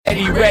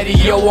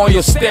Radio on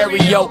your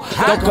stereo.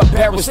 Don't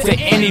compare us to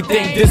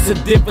anything, this a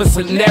different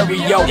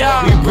scenario.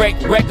 We break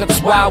records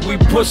while we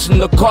pushing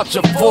the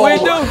culture forward.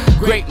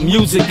 Great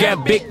music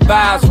and big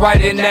vibes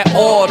right in that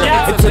order.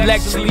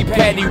 Intellectually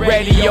petty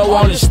radio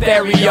on the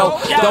stereo.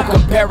 Don't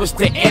compare us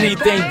to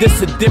anything,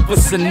 this a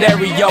different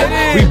scenario.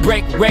 We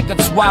break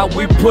records while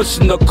we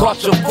pushing the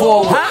culture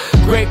forward.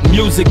 Great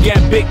music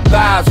and big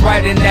vibes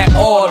right in that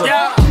order.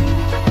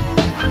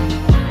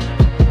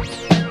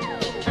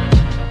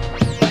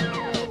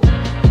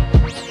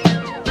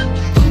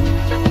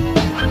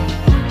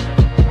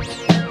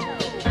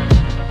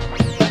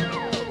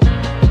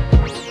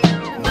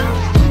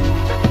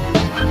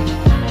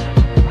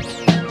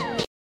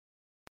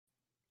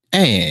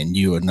 And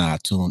you are now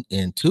tuned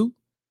into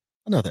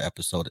another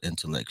episode of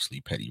Intellectually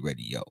Petty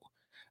Radio.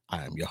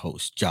 I am your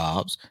host,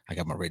 Jobs. I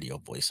got my radio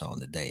voice on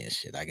today and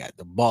shit. I got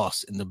the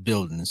boss in the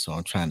building, so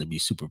I'm trying to be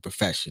super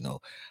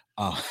professional.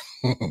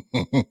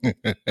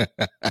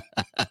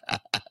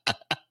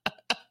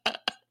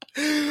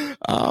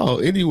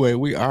 Anyway,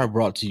 we are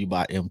brought to you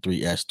by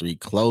M3S3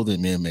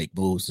 Clothing. Men make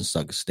moves and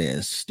suckers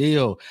stand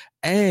still.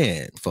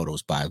 And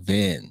photos by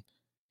Vin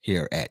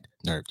here at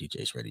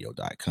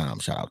nervedjsradio.com.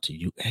 Shout out to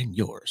you and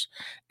yours.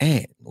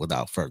 And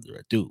without further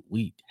ado,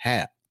 we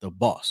have the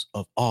boss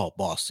of all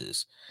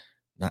bosses.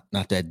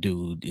 Not that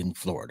dude in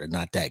Florida,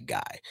 not that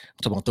guy. I'm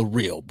talking about the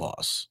real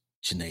boss,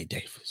 Janeah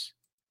Davis,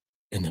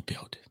 in the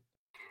building.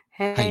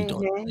 Hey, how you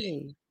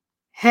doing?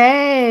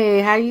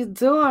 Hey, how you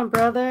doing,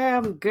 brother?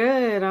 I'm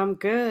good.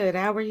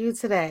 How are you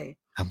today?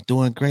 I'm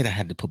doing great. I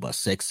had to put my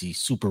sexy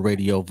super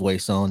radio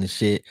voice on and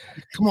shit.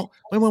 Come on.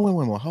 Wait.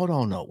 Hold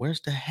on, no.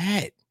 Where's the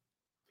hat?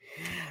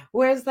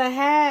 Where's the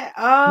hat?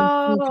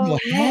 Oh,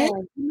 man.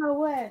 You know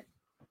what?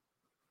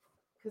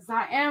 Because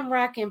I am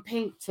rocking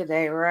pink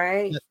today,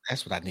 right?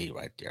 That's what I need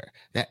right there.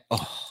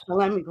 So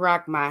let me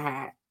rock my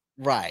hat.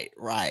 Right.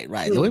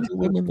 Let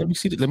me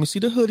see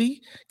the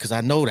hoodie, because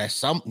I know that's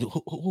some.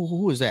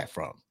 Who is that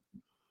from?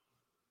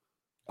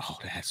 Oh,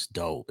 that's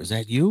dope. Is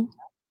that you?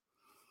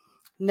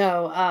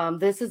 No,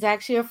 this is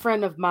actually a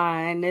friend of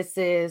mine. This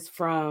is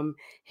from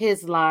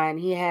his line.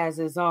 He has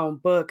his own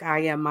book,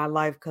 I Am My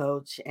Life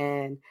Coach,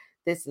 and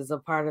this is a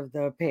part of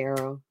the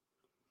apparel.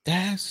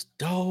 That's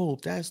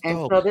dope. And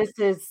so this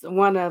is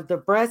one of the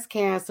breast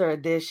cancer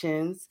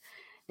editions.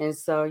 And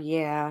so,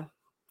 yeah,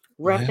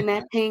 repping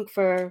that pink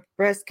for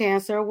Breast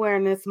Cancer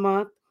Awareness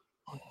Month.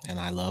 And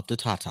I love the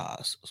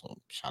tatas. So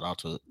shout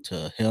out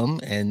to him.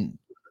 And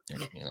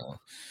you know,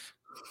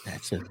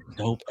 that's a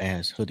dope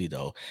ass hoodie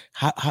though.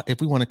 How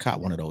if we want to cop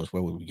one of those,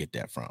 where would we get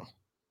that from?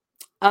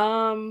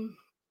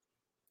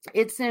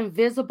 It's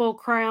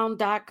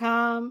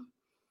invisiblecrown.com.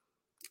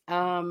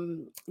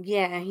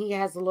 Yeah, he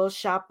has a little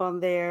shop on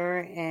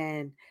there,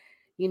 and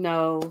you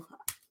know,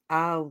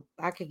 I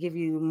could give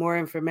you more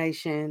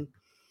information.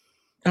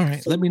 All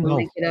right, let me know.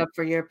 Link it up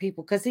for your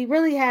people, because he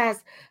really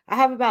has. I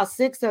have about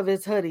 6 of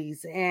his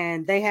hoodies,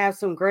 and they have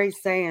some great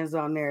sayings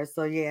on there.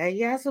 So yeah,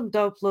 he has some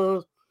dope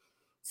little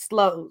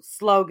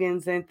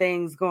slogans and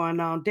things going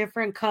on,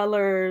 different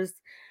colors,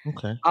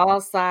 okay,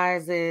 all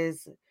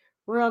sizes,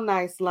 real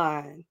nice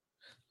line.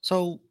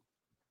 So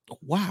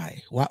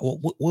why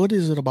what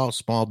is it about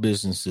small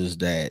businesses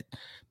that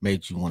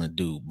made you want to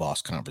do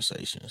boss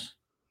conversations?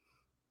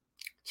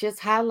 Just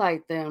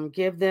highlight them,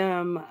 give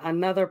them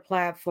another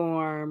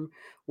platform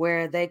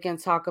where they can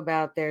talk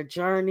about their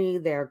journey,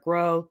 their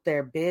growth,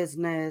 their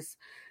business,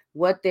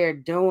 what they're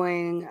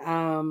doing.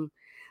 I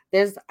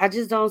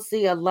just don't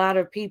see a lot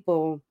of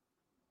people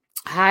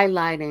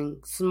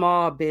highlighting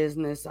small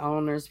business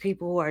owners,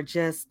 people who are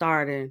just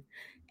starting.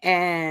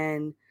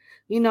 And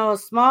you know, a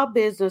small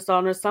business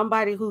owner,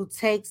 somebody who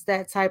takes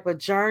that type of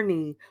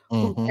journey,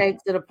 who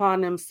takes it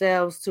upon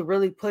themselves to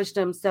really push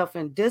themselves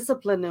and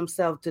discipline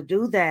themselves to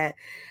do that,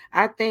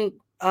 I think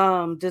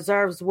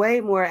deserves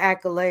way more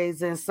accolades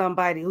than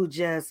somebody who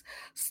just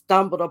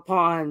stumbled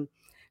upon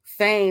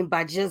fame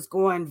by just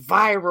going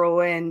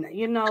viral. And,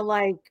 you know,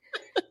 like,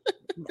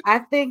 I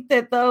think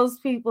that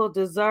those people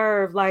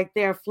deserve like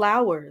their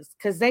flowers,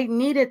 because they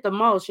need it the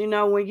most. You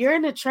know, when you're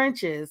in the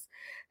trenches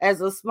as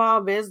a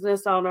small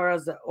business owner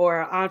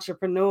or an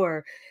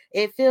entrepreneur,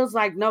 it feels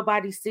like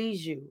nobody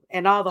sees you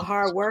and all the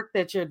hard work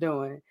that you're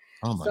doing.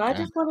 So God. I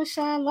just want to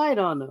shine light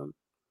on them.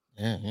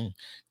 Yeah.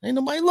 Ain't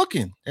nobody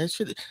looking. That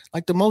shit,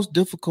 like, the most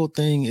difficult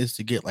thing is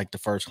to get like the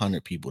first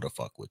 100 people to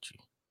fuck with you.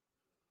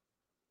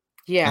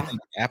 Yeah. I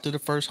think after the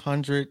first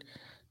 100,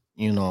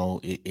 you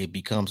know, it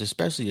becomes,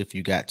 especially if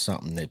you got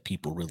something that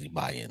people really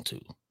buy into.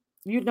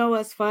 You know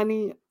what's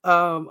funny?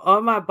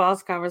 On my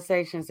Boss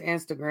Conversations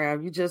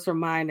Instagram, you just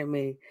reminded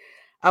me,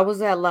 I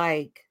was at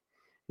like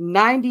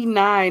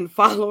 99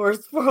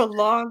 followers for a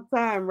long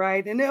time,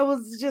 right? And it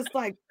was just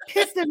like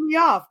pissing me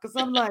off, because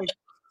I'm like,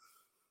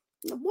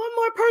 one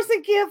more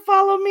person can't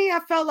follow me. I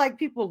felt like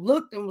people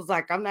looked and was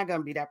like, I'm not going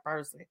to be that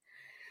person.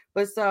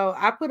 But so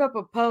I put up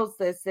a post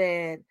that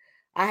said,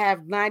 I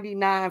have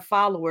 99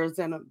 followers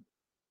and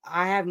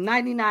I have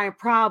 99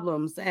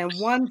 problems, and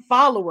one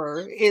follower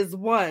is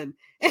one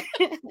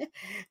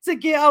to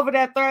get over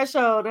that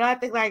threshold. And I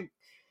think, like,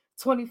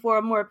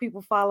 24 more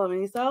people follow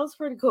me. So it was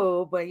pretty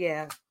cool. But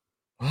yeah,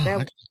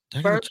 that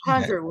first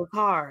 100 was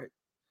hard.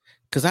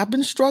 Because I've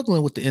been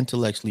struggling with the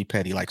intellectually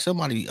petty. Like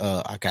somebody,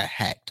 I got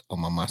hacked on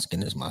my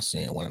Skin Is My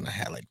Sin one, and I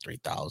had like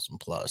 3,000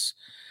 plus.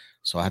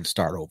 So I had to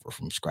start over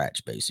from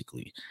scratch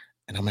basically.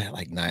 And I'm at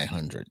like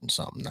 900 and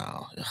something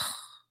now.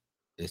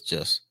 It's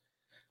just,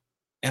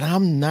 and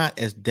I'm not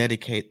as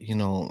dedicated,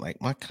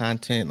 like my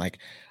content, like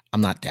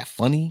I'm not that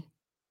funny.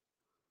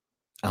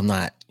 I'm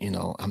not,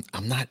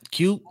 I'm not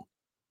cute,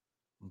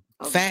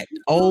 fat,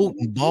 old,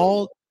 and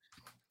bald.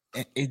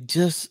 It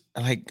just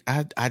like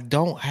I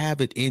don't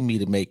have it in me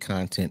to make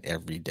content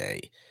every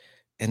day.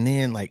 And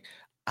then like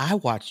I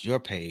watch your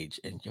page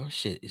and your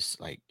shit is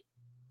like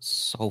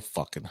so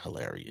fucking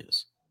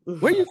hilarious.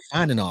 Where are you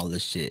finding all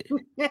this shit?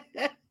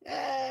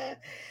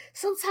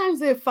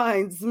 Sometimes it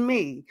finds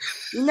me.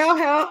 You know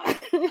how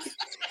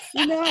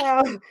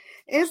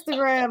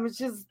Instagram is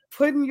just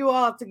putting you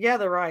all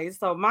together, right?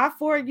 So my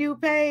For You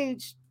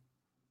page,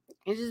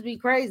 it just be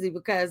crazy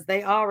because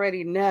they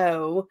already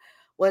know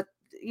what,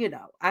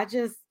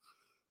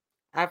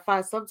 I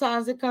find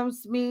sometimes it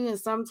comes to me and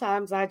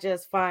sometimes I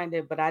just find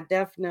it, but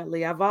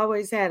I've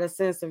always had a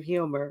sense of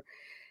humor.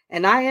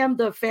 And I am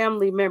the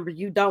family member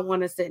you don't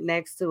want to sit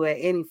next to at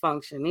any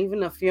function,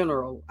 even a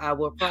funeral. I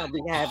will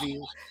probably have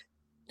you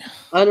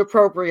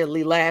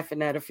unappropriately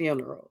laughing at a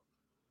funeral.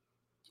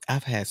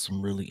 I've had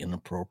some really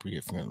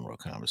inappropriate funeral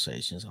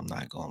conversations. I'm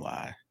not gonna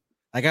lie.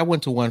 Like I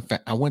went to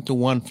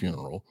one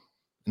funeral,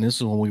 and this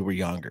is when we were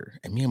younger,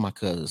 and me and my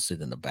cousins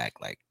sit in the back,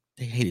 like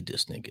they hated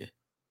this nigga.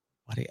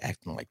 Why they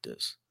acting like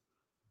this?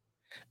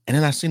 And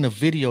then I seen a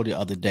video the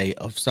other day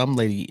of some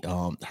lady,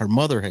 her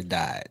mother had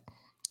died,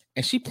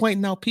 and she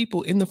pointing out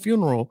people in the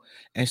funeral,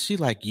 and she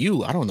like,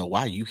 I don't know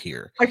why you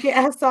here. Okay,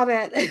 I saw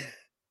that.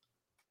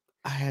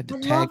 I had to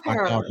tag my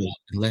daughter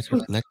and let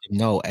them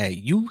know, hey,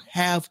 you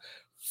have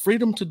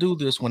freedom to do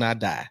this when I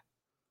die.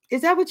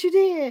 Is that what you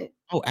did?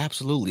 Oh,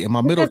 absolutely. And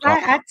my middle daughter,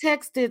 I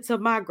texted to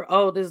my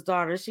oldest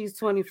daughter. She's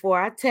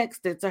 24. I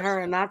texted to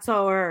her and I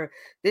told her,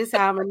 this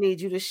time I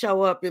need you to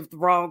show up if the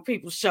wrong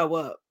people show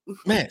up.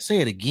 Man, say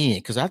it again,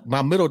 because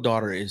my middle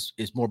daughter is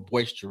more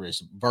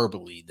boisterous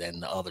verbally than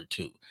the other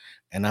two.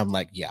 And I'm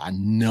like, yeah, I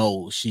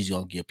know she's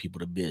going to give people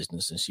the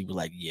business. And she was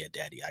like, yeah,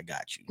 daddy, I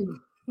got you.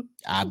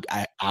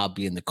 I'll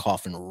be in the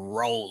coffin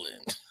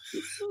rolling.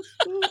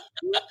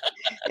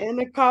 In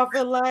the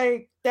coffin,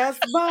 like, that's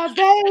my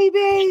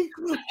baby.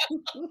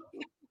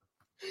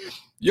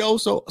 Yo,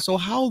 so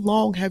how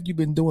long have you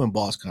been doing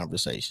Boss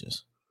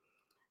Conversations?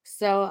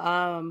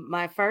 So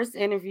my first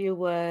interview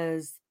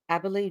was, I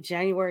believe,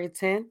 January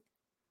 10th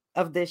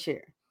of this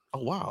year.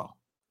 Oh, wow.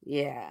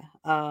 Yeah.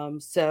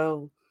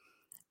 So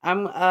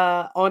I'm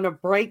on a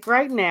break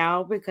right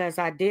now because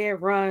I did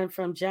run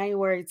from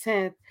January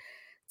 10th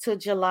to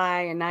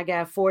July, and I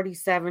got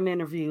 47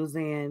 interviews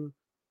in,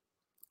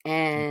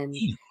 and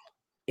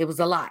it was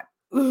a lot.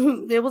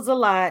 It was a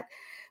lot,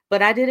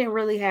 but I didn't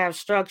really have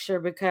structure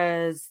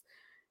because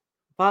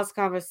Boss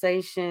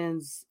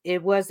Conversations,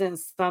 it wasn't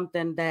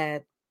something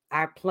that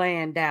I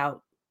planned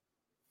out.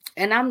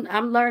 And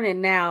I'm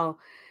learning now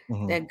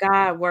that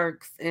God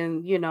works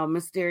in,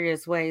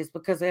 mysterious ways,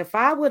 because if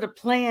I would have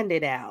planned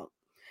it out,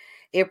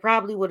 it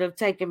probably would have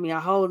taken me a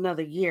whole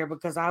nother year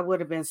because I would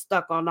have been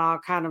stuck on all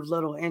kind of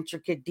little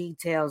intricate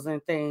details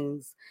and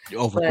things. You're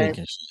overthinking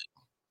shit.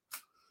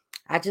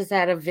 I just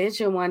had a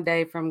vision one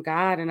day from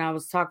God, and I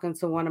was talking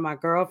to one of my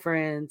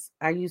girlfriends.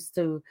 I used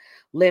to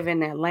live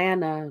in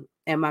Atlanta,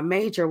 and my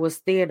major was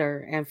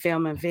theater, and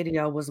film and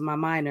video was my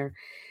minor.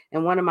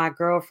 And one of my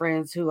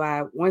girlfriends who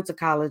I went to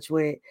college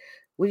with,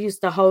 we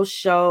used to host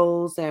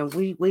shows, and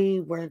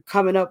we were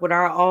coming up with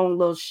our own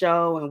little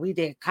show, and we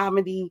did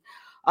comedy,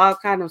 all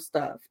kind of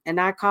stuff. And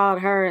I called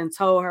her and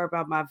told her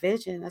about my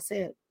vision. I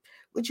said,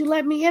 would you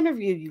let me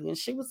interview you? And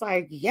she was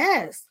like,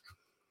 yes.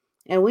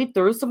 And we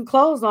threw some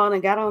clothes on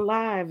and got on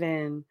live.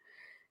 And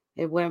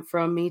it went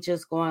from me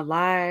just going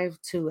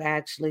live to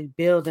actually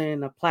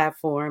building a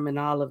platform and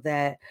all of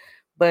that.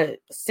 But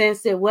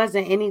since it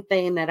wasn't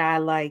anything that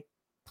I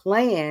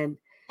planned,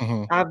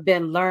 I've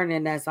been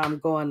learning as I'm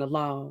going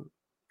along.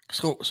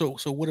 So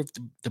what are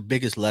the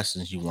biggest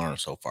lessons you learned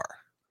so far?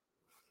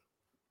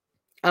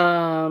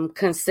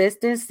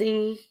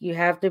 Consistency. You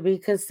have to be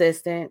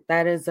consistent.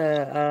 That is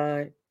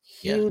a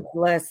huge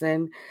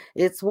lesson.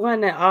 It's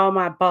one that all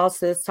my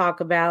bosses talk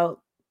about,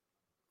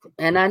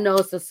 and I know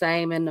it's the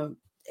same in the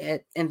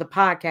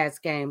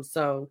podcast game.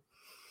 So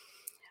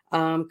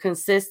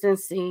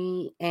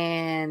consistency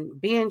and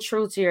being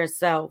true to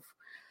yourself.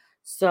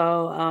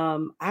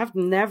 So I've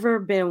never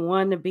been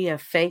one to be a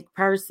fake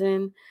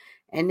person,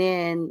 and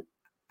then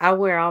I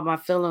wear all my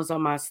feelings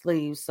on my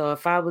sleeves. So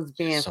if I was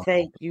being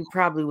fake, you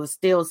probably would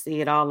still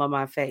see it all on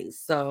my face.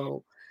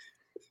 So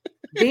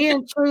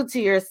being true to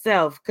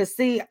yourself. Because,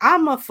 see,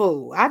 I'm a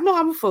fool. I know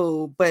I'm a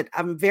fool, but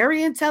I'm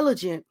very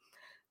intelligent.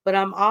 but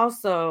I'm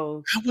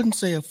also I wouldn't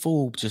say a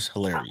fool, just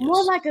hilarious.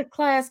 more like a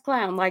class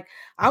clown. Like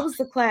I was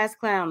the class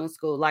clown in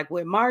school. Like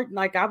with Martin,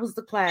 like I was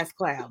the class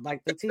clown.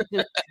 Like the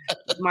teachers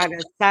might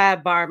have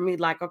sidebarred me,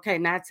 like, okay,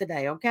 not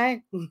today,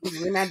 okay?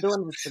 We're not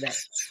doing this today.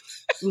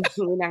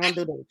 We're not gonna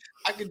do this.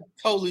 I can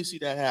totally see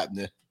that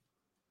happening.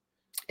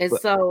 And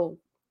so,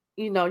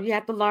 you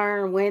have to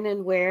learn when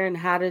and where and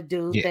how to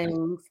do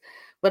things.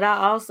 But I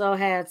also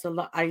had to,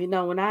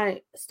 when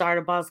I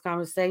started Boss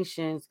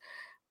Conversations,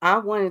 I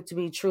wanted to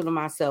be true to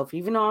myself.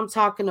 Even though I'm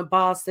talking to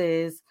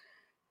bosses,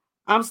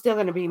 I'm still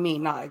going to be me.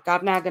 Like,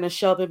 I'm not going to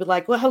show up and be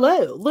like, well,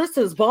 hello, this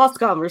is Boss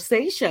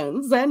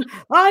Conversations, and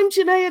I'm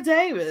Janeah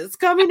Davis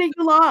coming to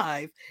you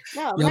live.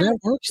 No, that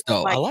works,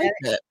 though. I like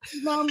that.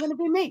 I'm going to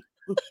be me.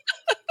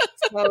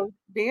 So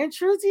being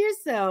true to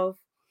yourself,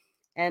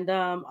 and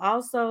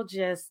also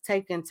just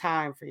taking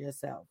time for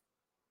yourself.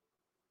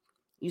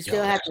 You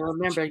still have to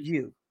remember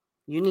you.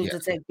 You need to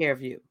take care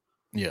of you.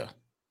 Yeah.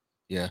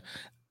 Yeah.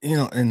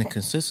 And the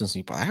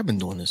consistency part, I've been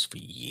doing this for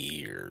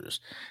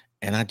years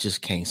and I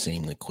just can't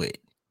seem to quit.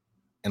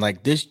 And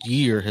like this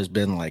year has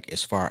been like,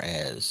 as far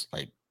as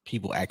like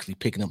people actually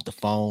picking up the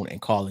phone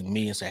and calling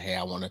me and say, hey,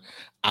 I want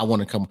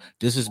to come.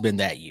 This has been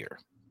that year.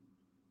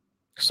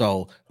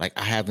 So like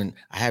I haven't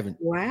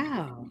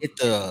wow hit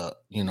the,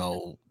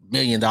 $1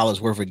 million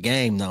worth of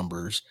game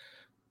numbers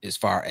as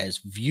far as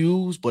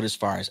views, but as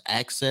far as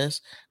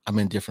access, I'm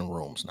in different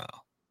rooms now.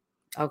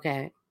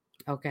 Okay.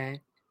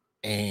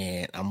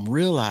 And I'm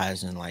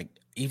realizing, like,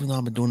 even though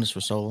I've been doing this for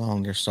so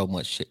long, there's so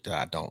much shit that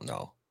I don't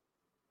know.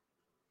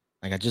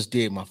 Like, I just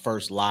did my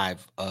first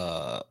live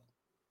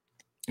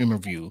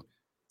interview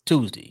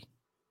Tuesday.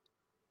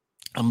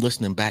 I'm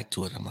listening back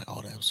to it. I'm like,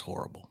 oh, that was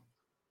horrible.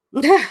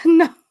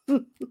 No.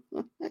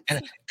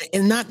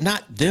 and not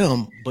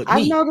them, but me.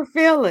 I know the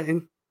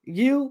feeling.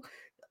 You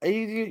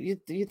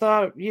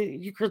thought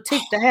you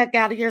critiqued the heck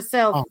out of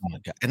yourself. Oh my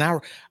God. And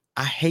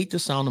I hate the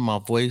sound of my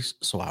voice,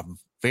 so I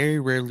very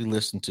rarely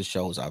listen to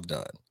shows I've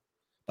done.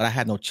 But I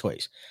had no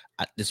choice.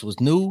 This was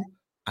new.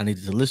 I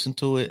needed to listen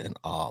to it, and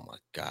oh my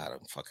God,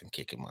 I'm fucking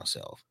kicking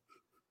myself.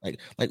 Like,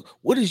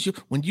 what is do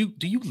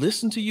you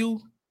listen to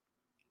you?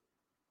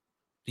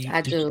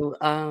 I do.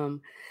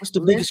 What's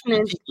the biggest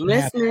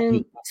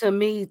listening to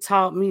me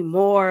taught me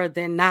more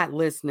than not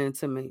listening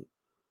to me.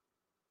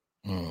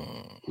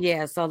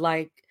 Yeah, so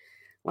like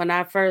when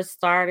I first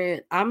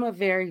started, I'm a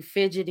very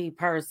fidgety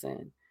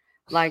person.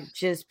 Like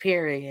just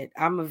period.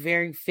 I'm a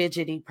very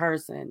fidgety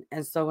person.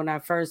 And so when I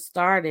first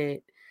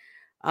started,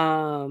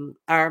 I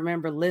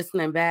remember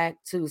listening back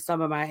to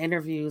some of my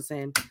interviews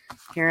and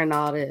hearing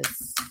all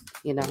this,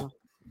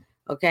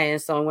 Okay,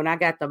 and so when I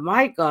got the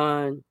mic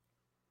on,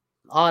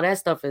 all that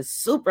stuff is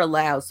super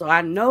loud. So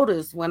I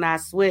noticed when I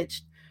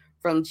switched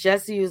from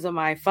just using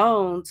my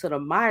phone to the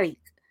mic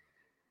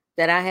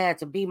that I had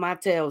to be my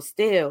tail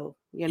still,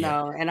 and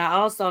I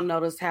also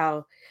noticed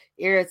how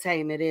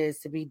irritating it is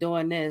to be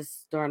doing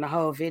this during the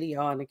whole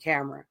video on the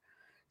camera.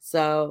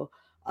 So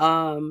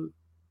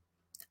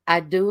I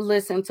do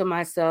listen to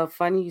myself.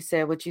 Funny you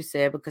said what you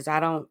said, because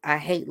I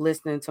hate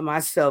listening to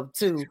myself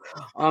too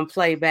on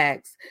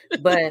playbacks.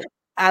 But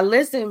I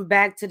listen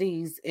back to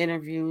these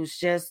interviews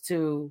just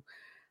to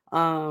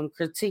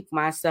critique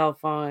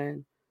myself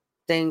on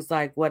things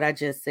like what I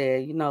just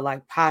said,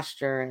 like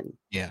posture and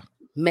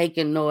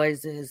making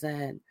noises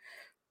and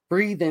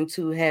breathing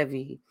too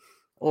heavy,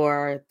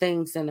 or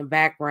things in the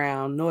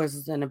background,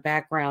 noises in the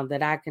background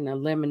that I can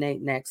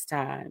eliminate next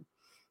time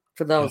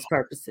for those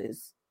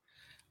purposes.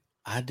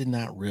 I did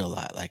not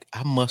realize, like,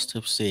 I must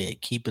have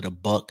said keep it a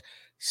buck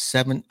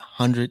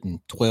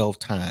 712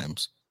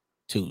 times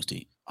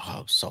Tuesday. Oh,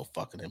 I'm so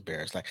fucking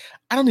embarrassed. Like,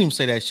 I don't even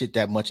say that shit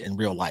that much in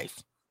real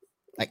life.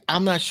 Like,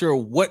 I'm not sure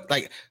what,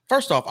 like,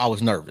 first off, I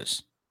was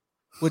nervous,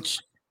 which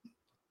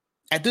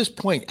at this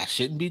point I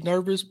shouldn't be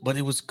nervous, but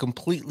it was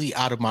completely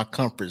out of my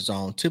comfort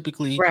zone.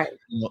 Typically,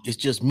 it's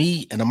just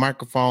me and a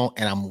microphone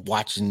and I'm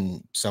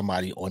watching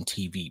somebody on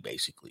TV,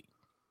 basically.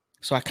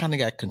 So I kind of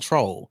got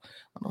control.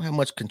 I don't have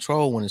much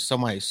control when it's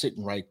somebody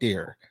sitting right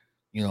there.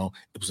 It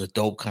was a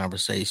dope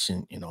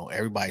conversation.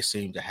 Everybody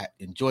seemed to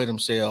enjoy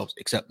themselves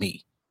except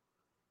me.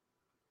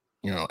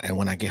 And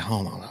when I get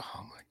home, I'm like,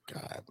 oh my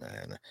God,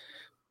 man.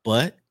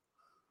 But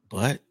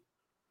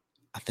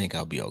I think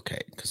I'll be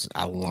okay because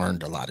I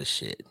learned a lot of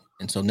shit.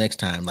 And so next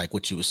time, like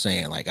what you were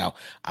saying, like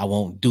I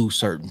won't do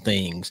certain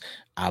things.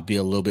 I'll be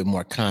a little bit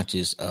more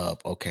conscious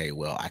of, okay,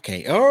 well, I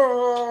can't,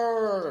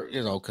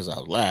 because I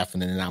was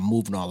laughing and then I'm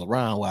moving all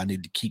around where I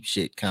need to keep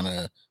shit kind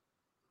of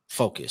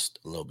focused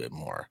a little bit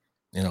more.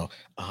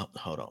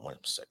 Hold on 1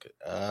 second.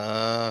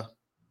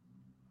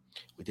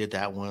 We did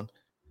that one.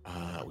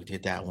 We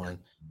did that one.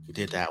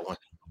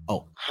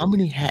 Oh, how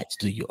many hats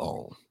do you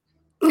own?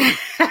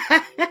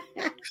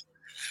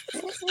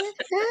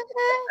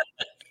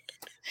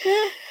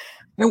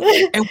 And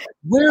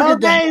where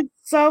did that?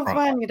 So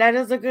funny. That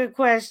is a good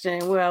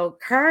question. Well,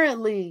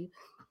 currently,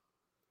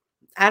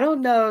 I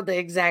don't know the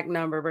exact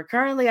number, but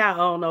currently I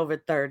own over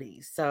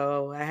 30.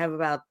 So I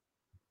have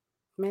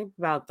maybe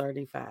about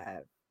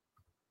 35.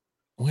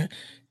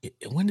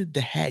 when did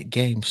the hat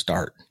game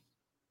start?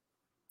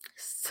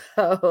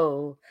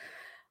 So,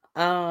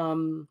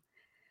 now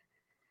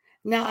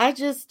I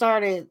just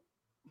started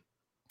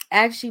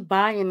actually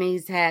buying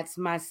these hats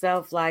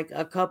myself like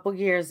a couple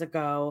years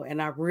ago,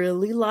 and I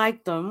really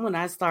liked them when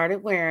I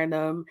started wearing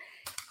them.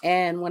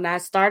 And when I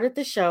started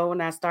the show,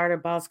 when I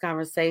started Boss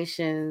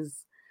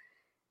Conversations,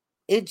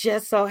 it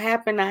just so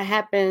happened I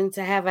happened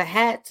to have a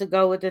hat to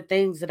go with the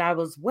things that I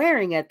was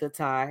wearing at the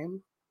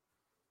time.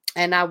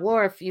 And I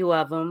wore a few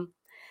of them.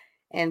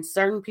 And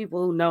certain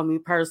people who know me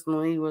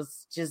personally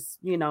was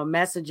just,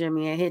 messaging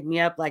me and hitting me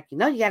up like, you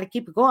got to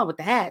keep it going with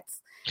the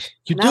hats.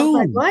 You And I was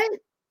like, do. what?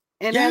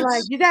 And they're like,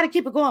 Yes. you got to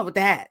keep it going with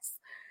the hats.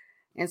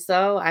 And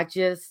so I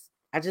just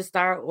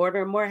started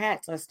ordering more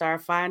hats. I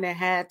started finding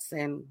hats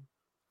and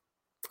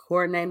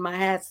coordinating my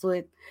hats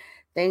with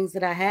things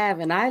that I have.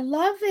 And I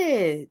love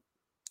it.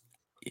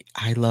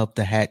 I love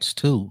the hats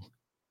too.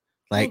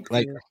 Thank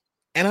you.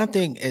 And I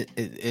think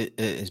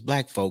as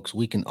Black folks,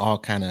 we can all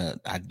kind of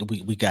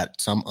we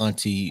got some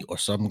auntie or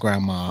some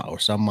grandma or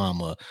some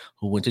mama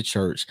who went to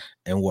church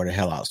and wore the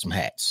hell out of some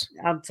hats.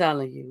 I'm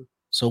telling you.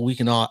 So we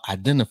can all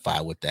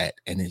identify with that,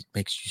 and it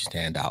makes you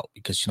stand out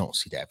because you don't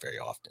see that very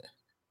often.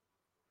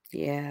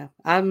 Yeah,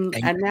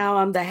 now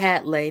I'm the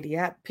hat lady.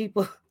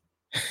 People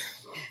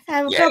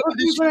have a couple of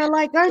people that are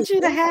like, "Aren't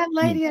you the hat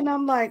lady?" And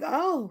I'm like,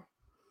 "Oh,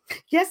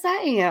 yes, I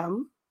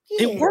am."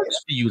 Yeah. It works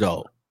for you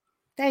though.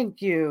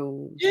 Thank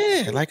you.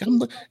 Yeah, like I'm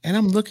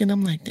looking,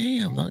 I'm like,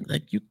 damn,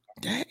 like you,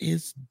 that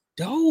is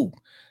dope.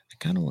 I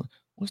kind of want.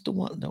 What's the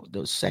one? No,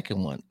 the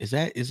second one is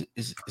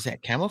that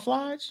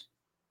camouflage?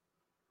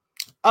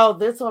 Oh,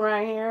 this one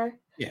right here.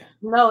 Yeah.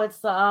 No,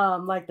 it's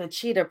like the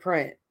cheetah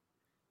print,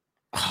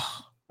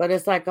 but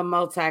it's like a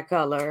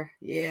multicolor.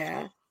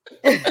 Yeah.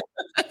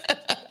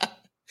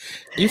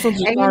 You're from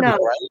Chicago,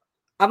 right?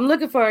 I'm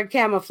looking for a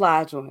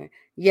camouflage one.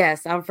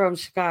 Yes, I'm from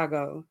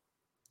Chicago.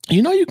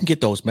 You know you can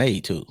get those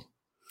made too.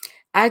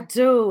 I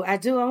do.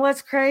 And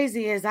what's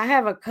crazy is I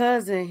have a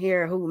cousin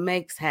here who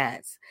makes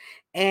hats,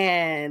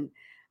 and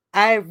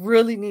I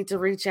really need to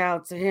reach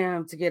out to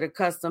him to get a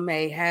custom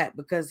made hat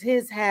because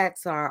his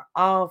hats are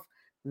off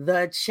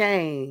the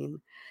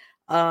chain.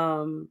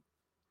 But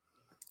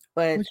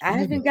I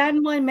haven't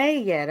gotten one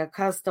made yet, a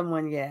custom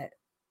one yet.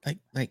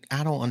 Like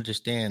I don't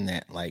understand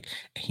that. Like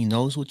he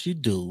knows what you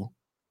do.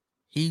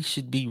 He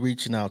should be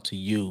reaching out to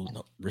you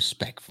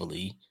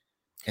respectfully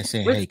and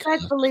saying,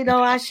 respectfully, hey,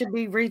 though, I should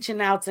be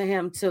reaching out to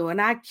him too.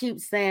 And I keep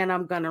saying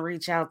I'm going to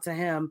reach out to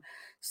him.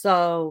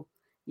 So,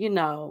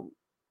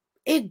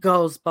 it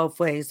goes both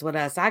ways with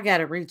us. I got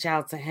to reach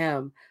out to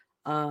him.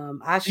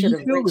 I should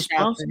have reached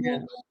out to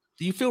him.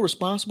 Do you feel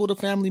responsible to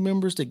family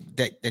members that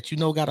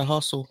got to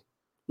hustle?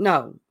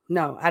 No,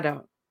 I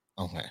don't.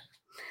 Okay.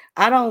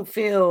 I don't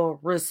feel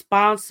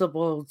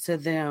responsible to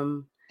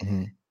them.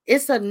 Mm-hmm.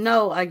 It's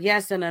a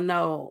yes and a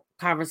no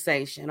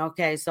conversation.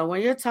 Okay. So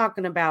when you're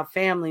talking about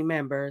family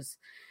members,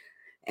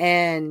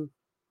 and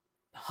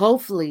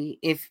hopefully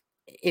if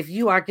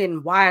you are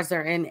getting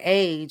wiser in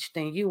age,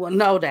 then you will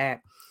know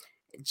that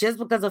just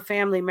because a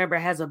family member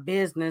has a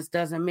business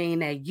doesn't mean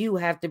that you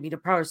have to be the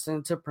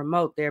person to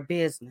promote their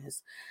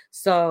business.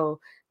 So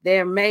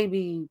there may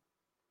be,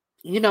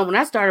 when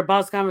I started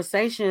Boss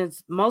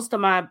Conversations, most of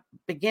my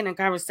beginning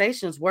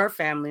conversations were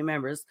family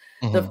members.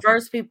 Mm-hmm. The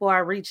first people I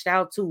reached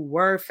out to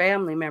were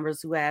family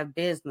members who have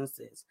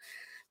businesses.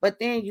 But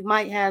then you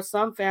might have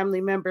some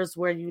family members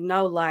where,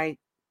 like,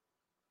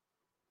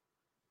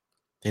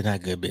 they're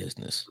not good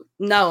business.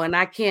 No, and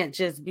I can't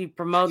just be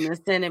promoting and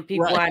sending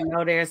people right. I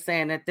know they're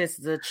saying that this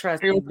is a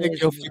trusted business.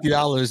 Take your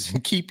 $50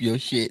 and keep your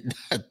shit.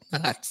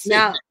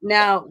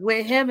 Now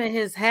with him and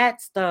his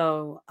hats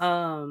though,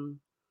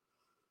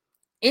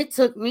 it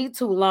took me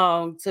too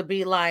long to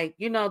be like,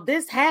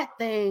 this hat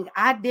thing,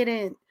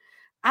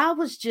 I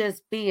was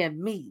just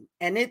being me,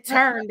 and it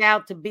turned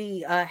out to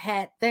be a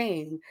hat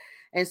thing.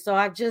 And so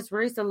I just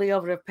recently,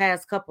 over the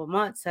past couple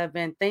months, have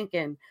been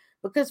thinking,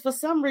 because for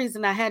some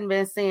reason I hadn't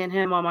been seeing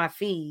him on my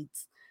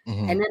feeds.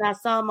 Mm-hmm. And then I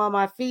saw him on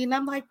my feed and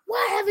I'm like,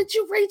 why haven't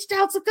you reached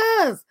out to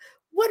Cuz?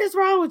 What is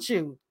wrong with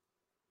you?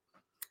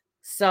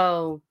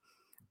 So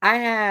I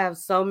have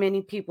so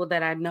many people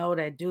that I know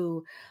that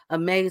do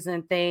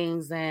amazing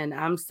things. And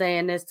I'm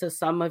saying this to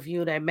some of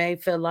you that may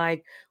feel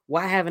like,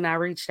 why haven't I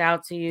reached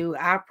out to you?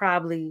 I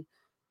probably,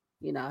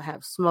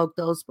 have smoked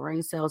those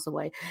brain cells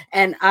away.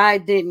 And I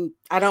don't,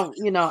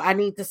 I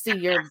need to see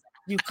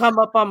you come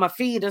up on my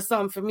feed or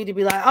something for me to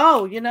be like,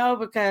 oh,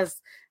 because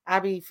I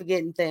be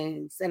forgetting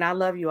things. And I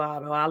love you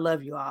all, though. I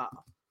love you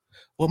all.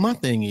 Well, my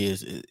thing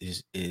is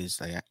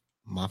like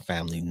my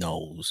family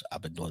knows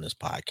I've been doing this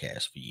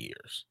podcast for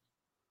years.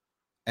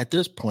 At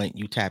this point,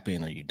 you tap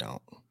in or you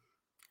don't.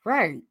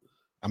 Right.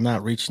 I'm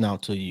not reaching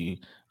out to you.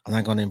 I'm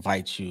not going to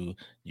invite you.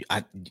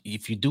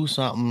 If you do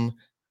something,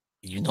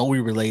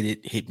 we're related,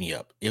 hit me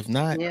up. If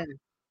not,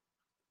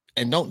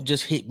 and don't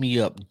just hit me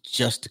up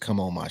just to come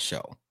on my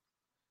show.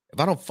 If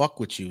I don't fuck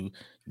with you,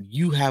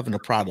 you having a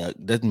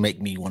product doesn't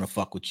make me want to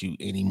fuck with you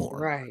anymore.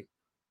 Right.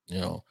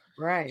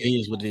 Right. It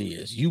is what it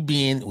is.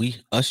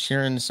 Us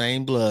sharing the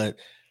same blood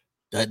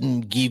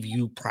doesn't give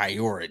you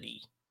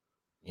priority.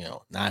 You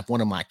know, now if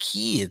one of my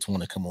kids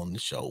want to come on the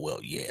show, well,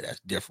 yeah, that's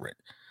different.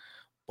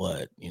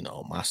 But you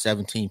know, my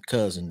 17th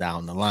cousin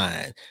down the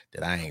line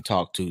that I ain't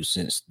talked to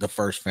since the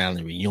first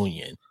family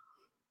reunion,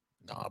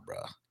 nah, bro,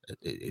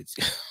 it's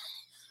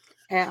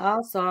And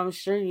also, I'm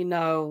sure you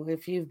know,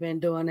 if you've been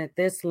doing it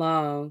this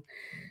long,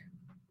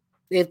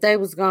 if they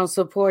was gonna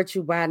support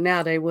you by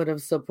now, they would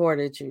have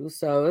supported you.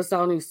 So it's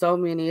only so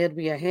many. It'd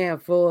be a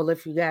handful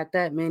if you got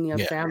that many of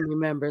yeah, family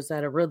members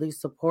that'll really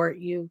support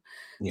you.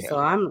 So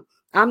yeah,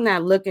 I'm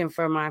not looking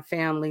for my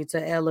family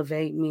to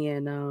elevate me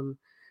in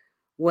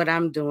what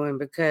I'm doing,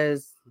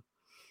 because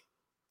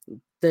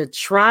the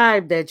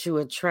tribe that you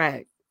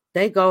attract,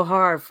 they go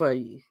hard for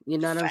you. You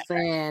know what I'm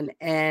saying?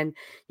 And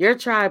your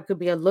tribe could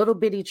be a little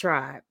bitty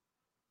tribe.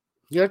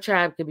 Your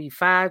tribe could be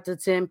 5 to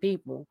 10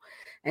 people.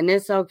 And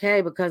it's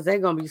okay, because they're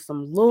going to be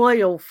some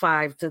loyal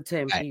 5 to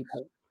 10 fact.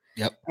 people.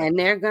 Yep. And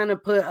they're going to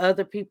put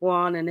other people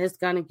on, and it's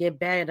going to get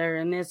better,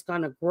 and it's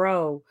going to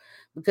grow.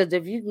 Because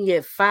if you can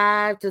get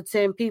 5 to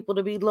 10 people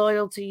to be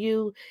loyal to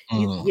you,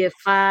 you can get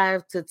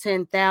 5 to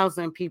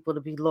 10,000 people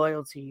to be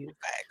loyal to you.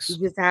 Facts. You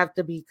just have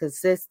to be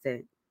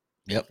consistent.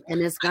 Yep.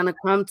 And it's going to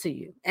come to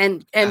you.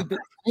 And seen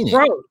it.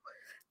 grow.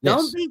 Yes.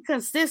 Don't be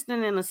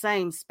consistent in the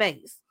same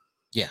space.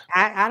 Yeah.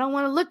 I don't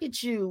want to look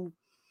at you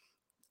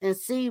and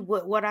see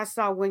what I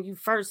saw when you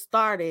first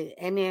started,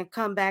 and then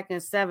come back in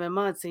 7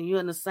 months and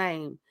you're in the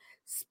same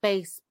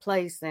space,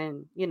 place,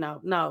 and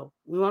no,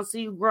 we want to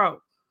see you grow.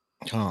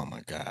 Oh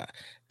my God.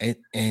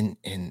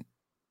 And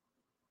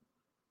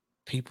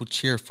people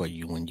cheer for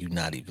you when you're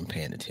not even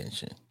paying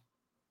attention.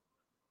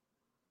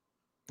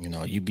 You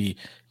know, you'd be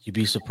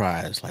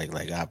surprised.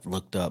 Like I've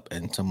looked up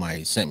and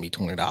somebody sent me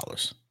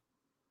 $20.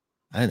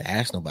 I didn't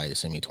ask nobody to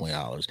send me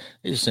 $20.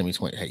 They just sent me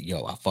 20. Hey,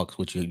 yo, I fucked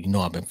with you. You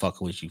know, I've been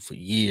fucking with you for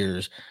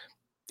years.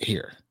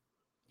 Here,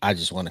 I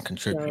just want to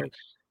contribute. Right.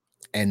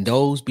 And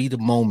those be the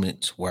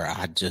moments where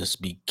I just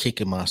be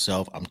kicking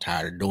myself. I'm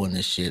tired of doing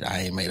this shit.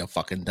 I ain't made a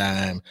fucking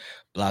dime.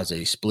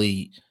 Blase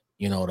split.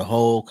 You know, the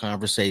whole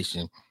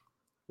conversation.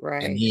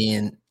 Right. And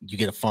then you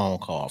get a phone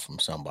call from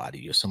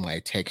somebody, or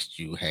somebody texts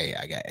you, hey,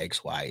 I got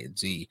X, Y, and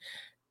Z.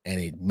 And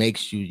it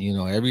makes you, you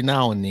know, every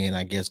now and then,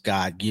 I guess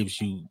God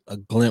gives you a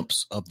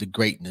glimpse of the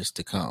greatness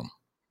to come.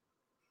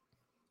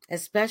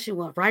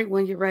 Especially right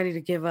when you're ready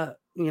to give up,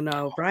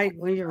 right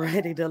when you're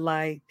ready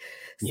to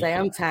say,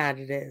 I'm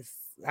tired of this.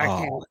 I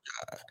can't.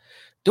 God.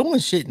 Doing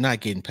shit not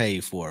getting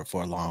paid for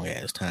a long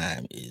ass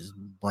time is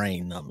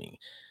brain numbing.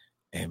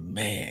 And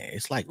man,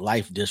 it's like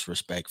life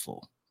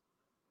disrespectful.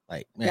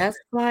 Like, man. That's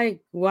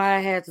like why I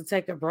had to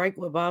take a break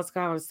with Boss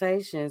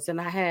Conversations. And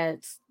I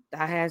had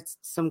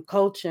some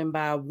coaching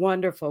by a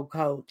wonderful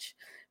coach.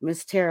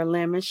 Miss Tara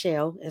Lynn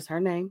Michelle is her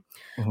name.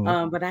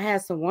 Mm-hmm. But I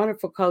had some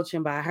wonderful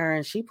coaching by her,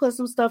 and she put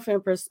some stuff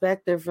in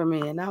perspective for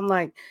me. And I'm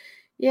like,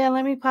 yeah,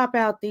 let me pop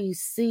out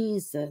these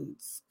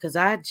seasons, because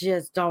I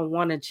just don't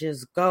want to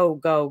just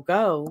go.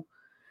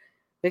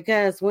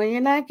 Because when you're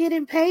not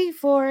getting paid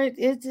for it,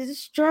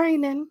 it's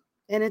draining,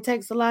 and it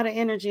takes a lot of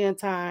energy and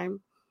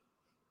time.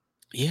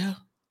 Yeah.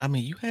 I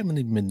mean, you haven't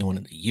even been doing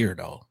it a year,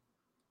 though.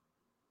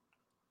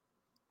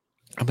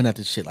 I've been at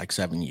this shit like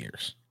 7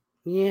 years.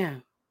 Yeah.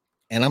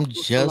 And I'm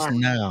just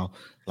now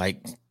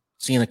like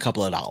seeing a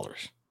couple of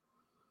dollars.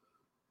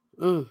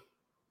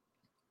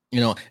 You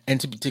know, and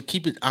to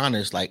keep it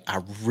honest, like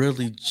I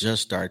really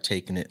just started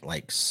taking it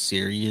like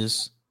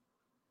serious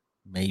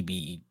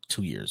maybe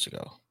 2 years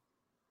ago.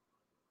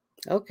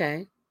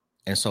 Okay.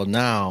 And so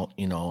now,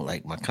 you know,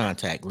 like my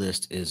contact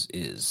list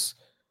is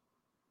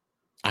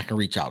I can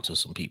reach out to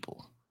some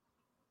people.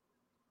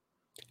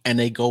 And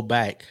they go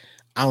back.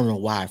 I don't know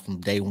why, from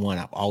day one,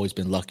 I've always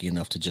been lucky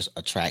enough to just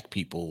attract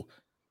people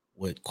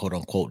with quote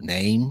unquote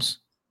names.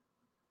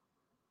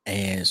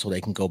 And so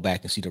they can go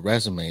back and see the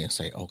resume and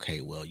say,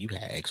 okay, well, you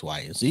had X, Y,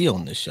 and Z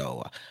on this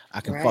show.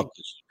 I can fuck with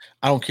you.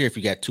 I don't care if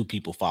you got 2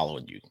 people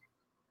following you.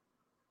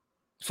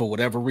 For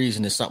whatever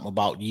reason, there's something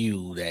about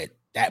you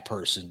that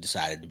person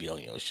decided to be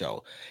on your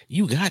show.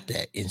 You got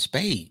that in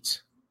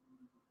spades.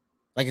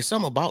 Like, it's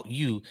something about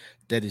you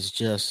that is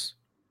just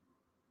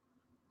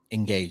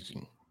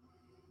engaging.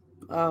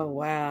 Oh,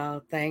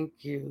 wow. Thank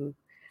you.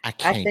 I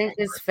think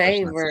it's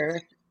favor.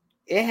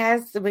 It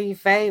has to be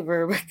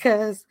favor,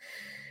 because,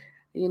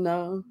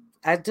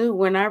 I do.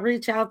 When I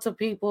reach out to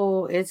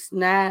people, it's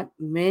not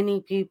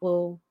many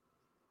people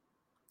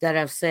that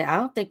I've said. I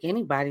don't think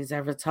anybody's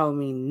ever told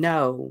me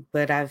no,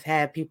 but I've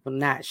had people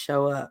not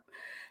show up.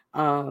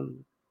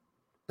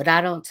 But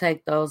I don't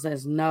take those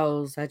as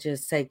no's. I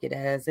just take it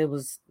as it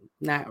was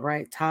not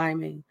right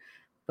timing.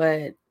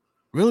 But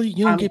really,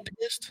 you don't get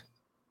pissed?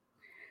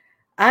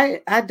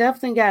 I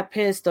definitely got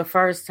pissed the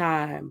first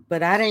time,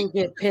 but I didn't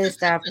get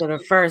pissed after the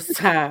first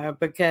time,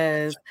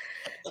 because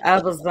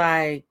I was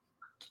like,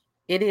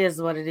 it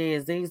is what it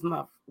is. You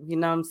know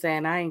what I'm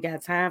saying? I ain't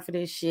got time for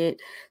this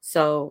shit.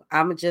 So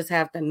I'm going to just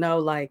have to know,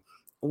 like,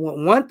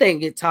 one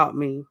thing it taught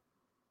me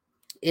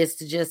is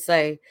to just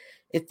say,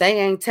 if they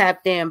ain't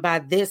tapped in by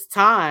this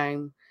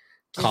time,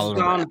 just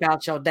go on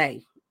about your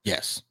day.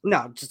 Yes.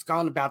 No, just go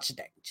on about your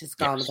day. Just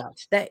go on about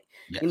your day.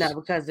 Yes. You know,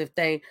 because if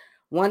they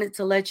wanted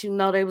to let you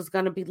know they was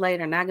going to be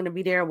late or not going to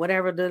be there,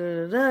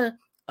 whatever,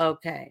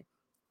 okay.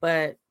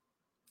 But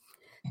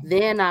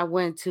then I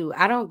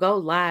don't go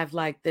live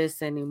like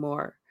this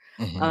anymore.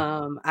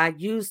 I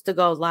used to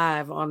go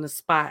live on the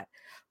spot,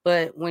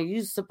 but when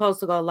you're supposed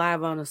to go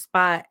live on the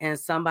spot and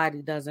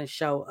somebody doesn't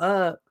show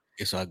up,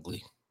 it's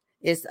ugly.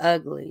 It's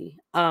ugly.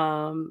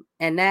 And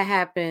that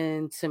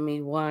happened to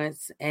me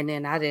once, and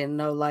then I didn't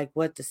know like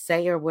what to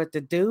say or what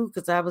to do,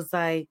 because I was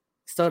like,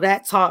 so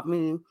that taught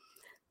me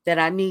that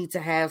I need to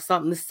have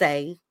something to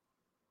say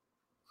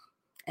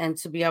and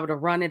to be able to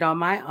run it on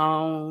my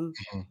own.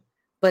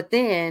 But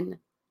then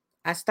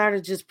I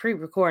started just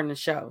pre-recording the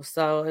show.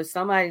 So if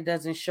somebody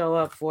doesn't show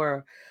up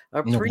for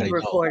a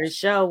pre-recorded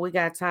show, we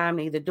got time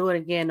to either do it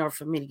again or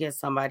for me to get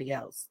somebody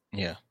else.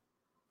 Yeah.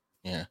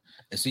 And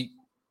see,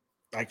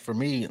 like for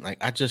me, like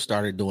I just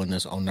started doing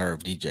this on Nerve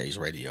DJs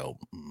Radio,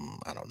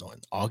 I don't know,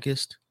 in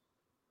August,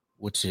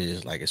 which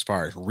is like, as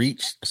far as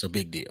reach, it's a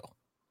big deal.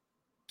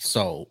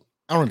 So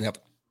I don't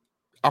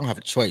have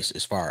a choice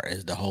as far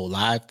as the whole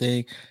live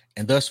thing.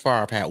 And thus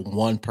far, I've had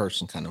one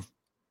person kind of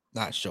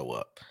not show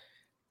up.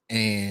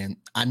 And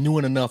I knew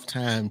in enough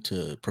time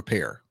to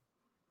prepare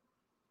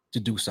to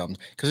do something.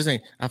 Because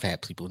I've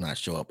had people not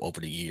show up over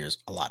the years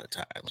a lot of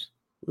times.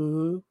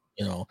 You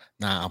know,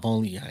 now I've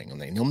only, I ain't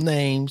gonna name them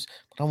names,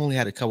 but I've only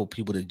had a couple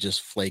people that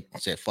just flaked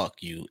and said fuck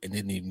you and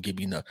didn't even give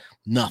you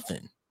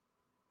nothing.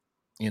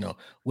 You know,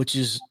 which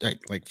is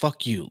like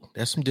fuck you.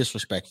 That's some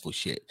disrespectful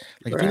shit.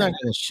 Like, if you're not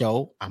gonna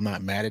show, I'm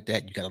not mad at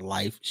that. You got a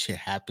life, shit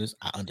happens.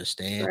 I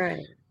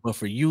understand. But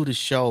for you to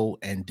show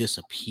and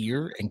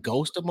disappear and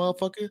ghost a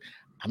motherfucker,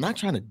 I'm not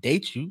trying to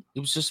date you. It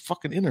was just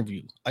fucking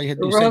interview. All you had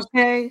to do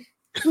okay.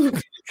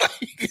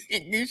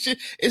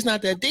 It's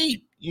not that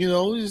deep, you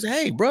know. It's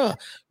hey, bro,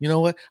 you know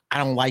what? I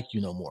don't like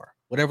you no more.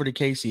 Whatever the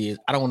case is,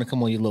 I don't want to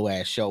come on your little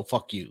ass show.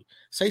 Fuck you.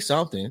 Say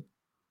something,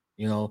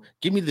 you know.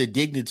 Give me the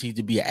dignity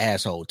to be an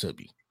asshole to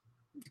me.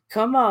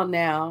 Come on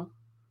now,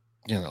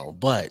 you know.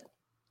 But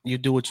you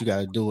do what you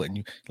got to do, and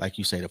you, like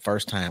you say, the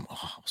first time, oh,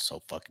 I was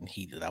so fucking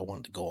heated. I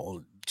wanted to go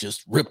on,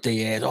 just rip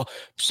their ass. Oh,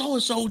 so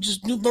and so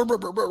just,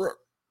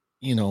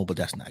 you know. But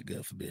that's not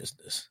good for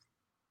business.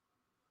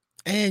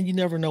 And you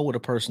never know what a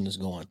person is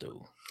going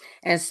through.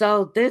 And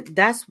so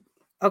that's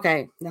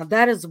okay. Now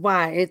that is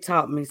why it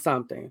taught me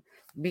something,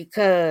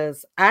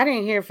 because I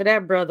didn't hear for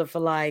that brother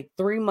for like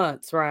 3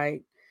 months,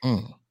 right?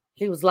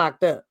 He was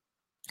locked up.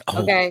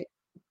 Okay.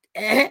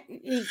 And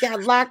he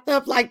got locked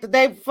up like the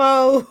day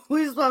before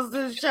we were supposed to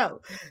do the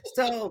show.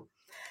 So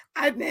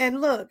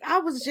look, I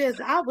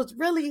was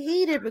really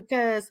heated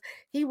because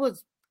we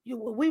was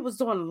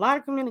doing a lot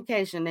of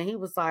communication, and he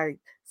was like,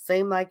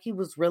 seemed like he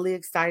was really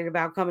excited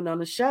about coming on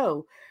the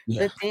show.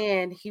 But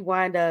then he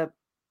wind up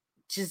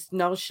just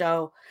no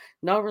show,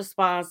 no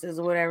responses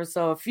or whatever.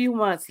 So a few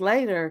months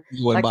later,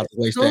 like as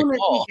soon as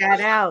he got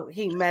out,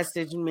 he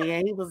messaged me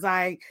and he was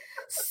like,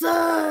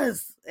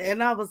 sus.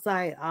 And I was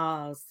like,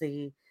 oh,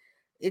 see,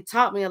 it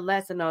taught me a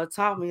lesson though. It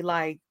taught me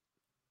like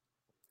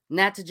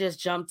not to just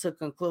jump to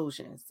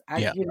conclusions.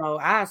 I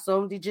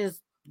assumed he just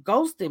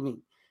ghosted me,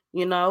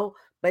 you know,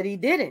 but he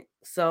didn't.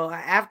 So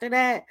after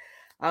that,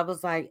 I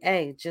was like,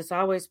 hey, just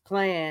always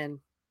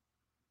plan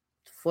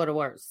for the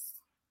worst.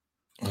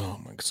 Oh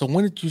my God. So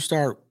when did you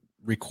start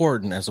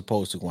recording as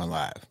opposed to going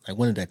live? Like,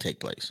 when did that take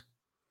place?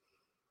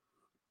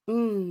 I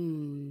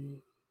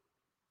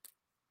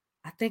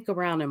think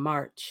around in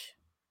March.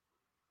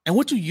 And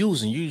what you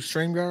using? You use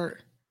StreamYard?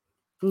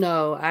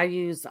 No, I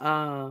use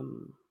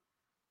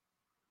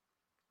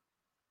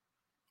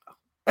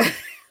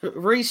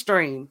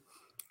Restream.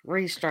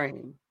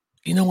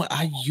 You know what?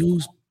 I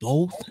use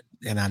both,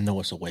 and I know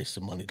it's a waste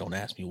of money. Don't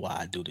ask me why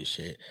I do this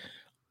shit.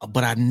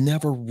 But I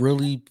never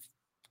really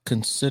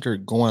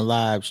considered going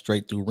live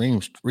straight through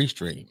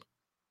Restream.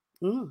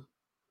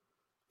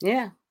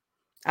 Yeah.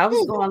 I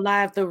was going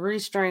live through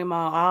Restream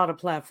on all the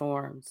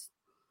platforms.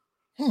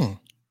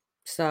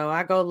 So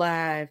I go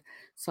live.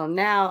 So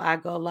now I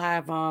go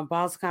live on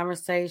Boss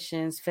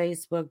Conversations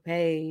Facebook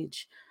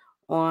page,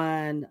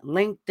 on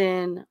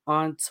LinkedIn,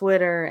 on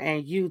Twitter,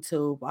 and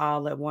YouTube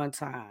all at one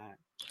time.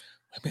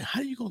 I mean,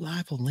 how do you go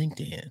live on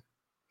LinkedIn?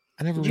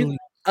 I never really.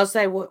 I'll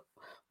say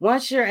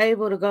once you're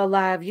able to go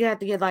live, you have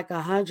to get like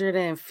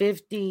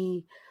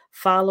 150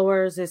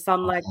 followers or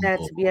something like that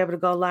to be able to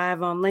go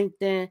live on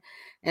LinkedIn.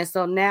 And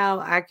so now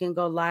I can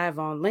go live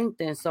on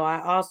LinkedIn. So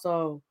I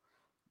also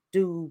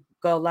do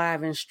go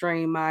live and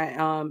stream my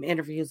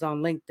interviews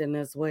on LinkedIn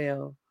as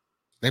well.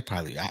 They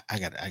probably, I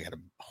got a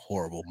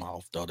horrible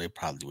mouth though. They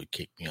probably would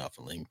kick me off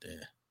of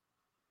LinkedIn.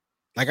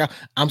 Like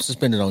I'm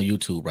suspended on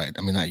YouTube, right?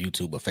 I mean, not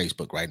YouTube, but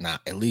Facebook right now,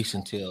 at least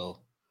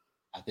until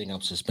I think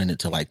I'm suspended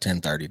till like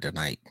 10:30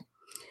 tonight.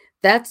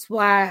 That's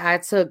why I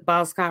took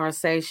Boss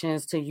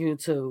Conversations to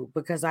YouTube,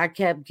 because I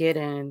kept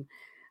getting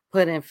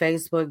put in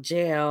Facebook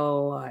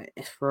jail,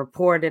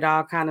 reported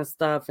all kind of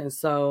stuff. And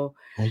so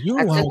I took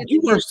it to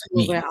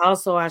YouTube, and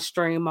also I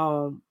stream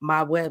on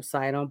my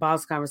website on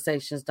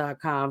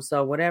bossconversations.com.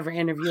 So whatever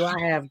interview I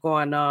have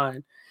going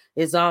on,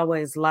 is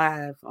always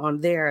live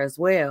on there as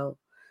well.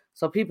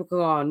 So people can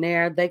go on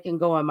there. They can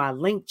go on my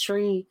link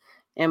tree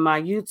and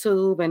my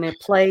YouTube, and it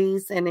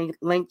plays in a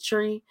link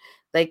tree.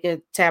 They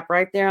could tap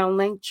right there on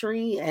link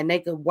tree and they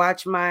could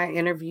watch my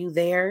interview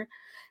there.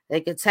 They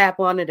could tap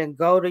on it and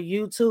go to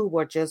YouTube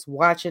or just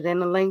watch it in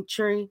the link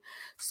tree.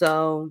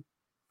 So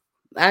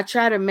I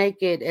try to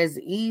make it as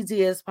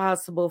easy as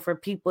possible for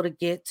people to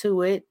get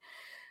to it.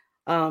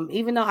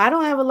 Even though I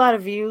don't have a lot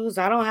of views,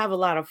 I don't have a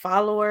lot of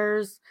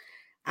followers.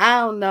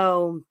 I don't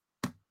know.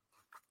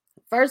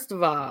 First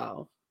of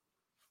all,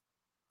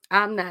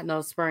 I'm not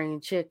no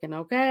spring chicken,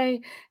 okay?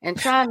 And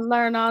trying to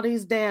learn all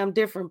these damn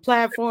different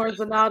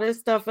platforms and all this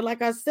stuff. And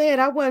like I said,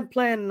 I wasn't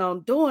planning on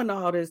doing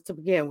all this to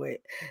begin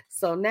with.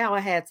 So now I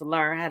had to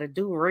learn how to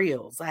do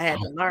reels. I had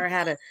to learn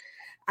how to,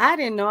 I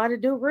didn't know how to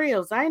do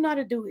reels. I didn't know how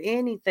to do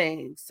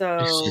anything. So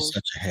It's just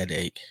such a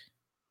headache.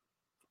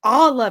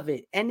 all of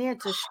it. And then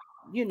to,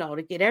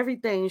 to get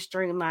everything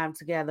streamlined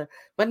together.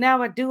 But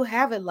now I do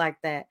have it like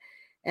that.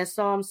 And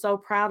so I'm so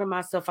proud of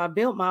myself. I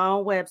built my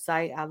own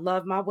website. I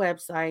love my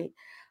website.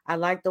 I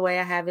like the way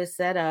I have it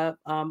set up.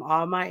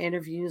 All my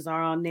interviews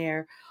are on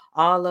there.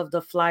 All of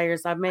the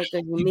flyers. I make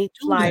a unique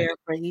flyer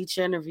for each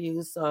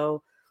interview.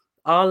 So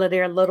all of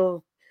their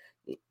little,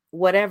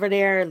 whatever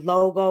their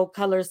logo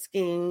color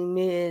scheme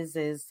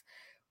is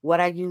what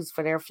I use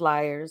for their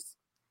flyers.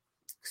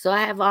 So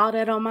I have all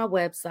that on my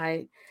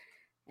website.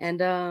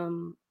 And I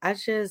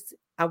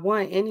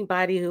want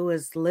anybody who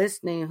is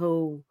listening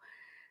who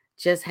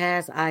just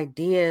has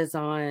ideas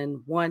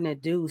on wanting to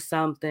do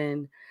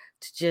something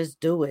to just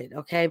do it,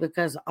 okay?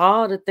 Because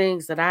all the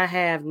things that I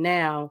have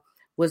now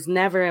was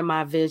never in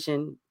my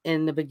vision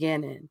in the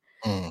beginning.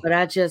 But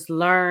I just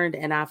learned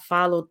and I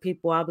followed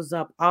people. I was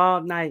up all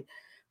night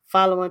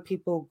following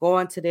people,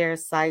 going to their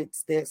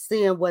sites, they're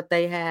seeing what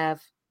they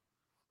have,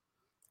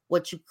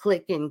 what you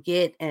click and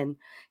get, and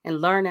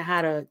learning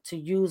how to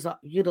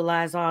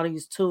utilize all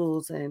these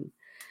tools. And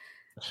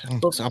I'm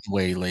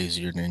way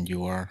lazier than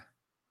you are.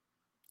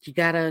 You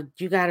gotta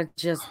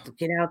just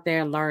get out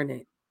there and learn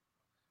it.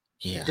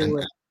 Yeah, do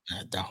it.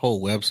 The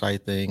whole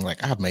website thing.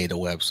 Like I've made a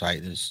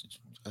website. Is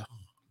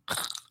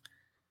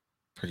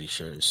pretty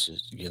sure it's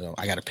just,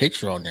 I got a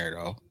picture on there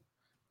though.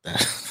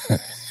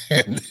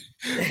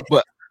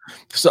 But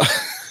so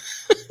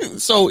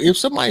if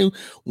somebody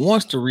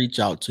wants to reach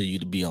out to you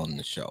to be on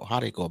the show,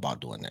 how they go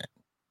about doing that?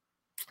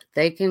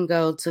 They can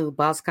go to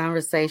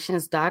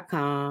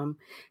bossconversations.com,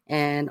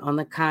 and on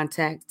the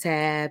contact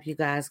tab, you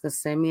guys can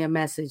send me a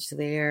message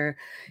there.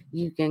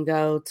 You can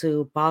go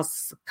to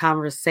Boss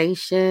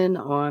Conversation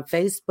on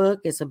Facebook.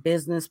 It's a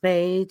business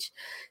page.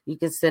 You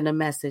can send a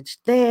message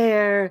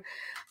there.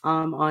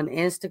 On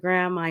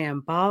Instagram, I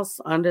am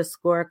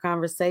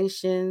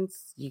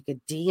boss_conversations. You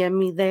could DM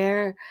me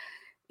there.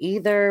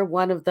 Either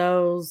one of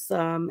those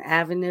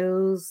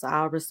avenues,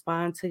 I'll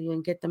respond to you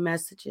and get the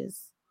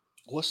messages.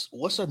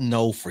 What's a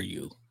no for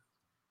you?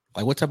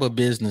 Like what type of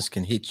business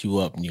can hit you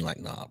up and you're like,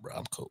 nah, bro,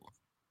 I'm cool?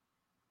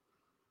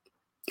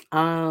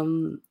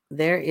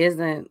 There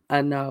isn't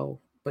a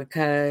no,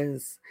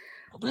 because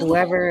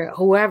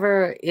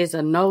whoever is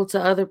a no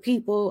to other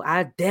people,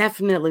 I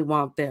definitely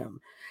want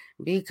them,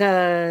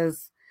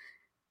 because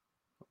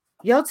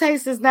your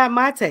taste is not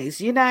my taste.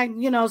 You're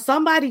not,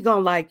 somebody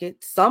gonna like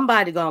it.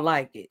 Somebody gonna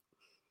like it.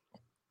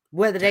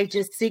 Whether they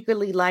just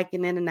secretly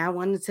liking it and I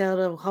want to tell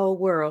the whole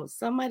world,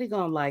 somebody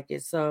gonna like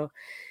it. So,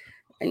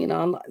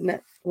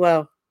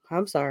 well,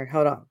 I'm sorry.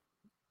 Hold on.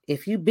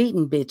 If you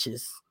beating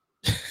bitches,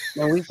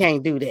 then we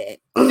can't do that.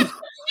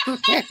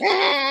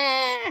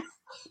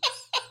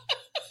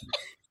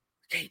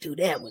 Can't do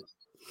that one.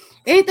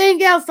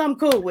 Anything else, I'm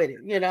cool with it.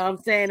 You know what I'm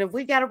saying? If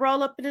we got to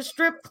roll up in a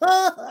strip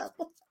club,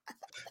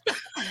 you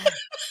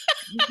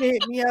can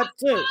hit me up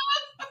too.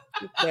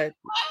 But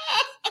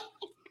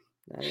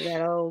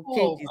that old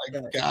kinky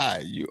stuff.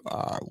 God, you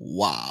are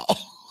wow.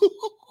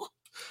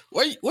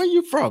 Where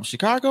you from?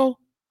 Chicago?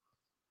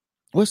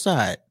 What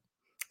side?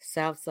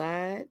 South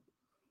side.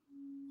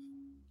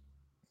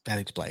 That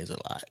explains a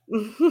lot.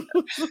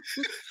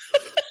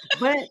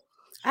 But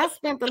I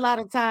spent a lot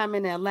of time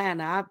in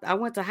Atlanta. I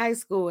went to high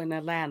school in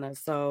Atlanta,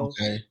 so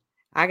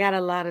I got a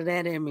lot of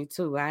that in me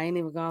too. I ain't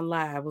even gonna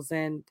lie.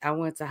 I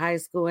went to high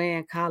school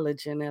and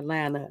college in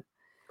Atlanta.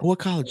 What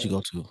college you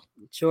go to?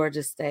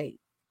 Georgia State.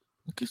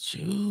 Look at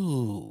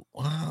you.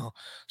 Wow.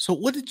 So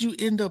what did you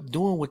end up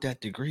doing with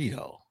that degree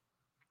though?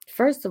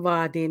 First of all,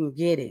 I didn't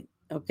get it,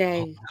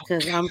 okay?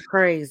 Because I'm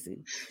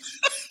crazy.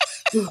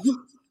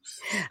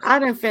 I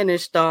done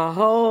finished the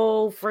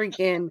whole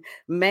freaking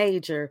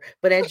major,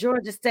 but at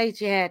Georgia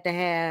State you had to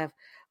have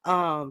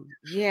a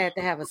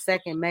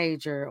second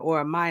major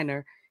or a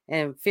minor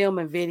in film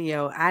and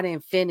video. I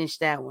didn't finish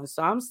that one.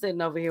 So I'm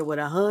sitting over here with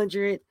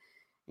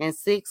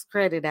 106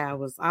 credit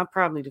hours. I'm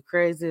probably the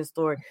craziest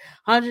story.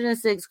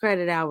 106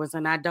 credit hours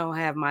and I don't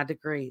have my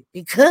degree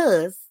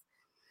because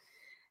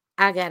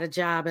I got a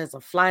job as a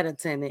flight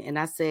attendant, and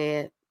I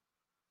said,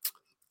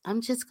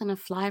 I'm just going to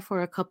fly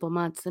for a couple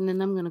months and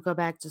then I'm going to go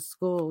back to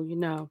school,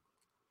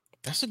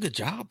 That's a good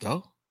job,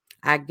 though.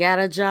 I got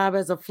a job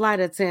as a flight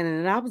attendant,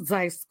 and I was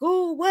like,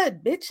 school,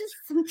 what, bitches?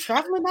 I'm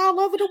traveling all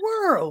over the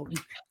world.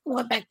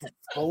 Going back to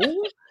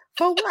school?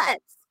 For what?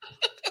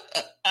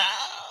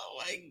 Oh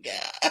my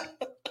God.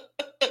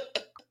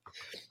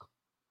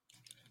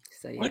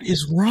 So, yeah. What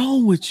is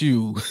wrong with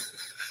you?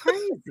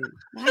 Crazy.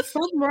 That's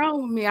something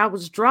wrong with me. I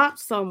was dropped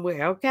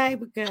somewhere, okay?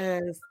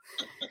 Because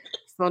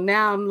so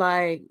now I'm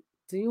like,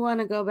 do you want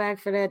to go back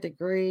for that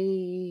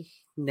degree?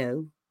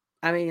 No.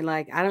 I mean,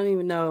 like, I don't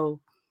even know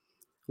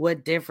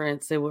what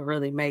difference it would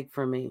really make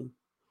for me.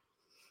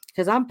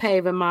 Because I'm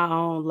paving my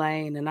own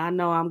lane and I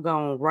know I'm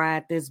going to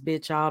ride this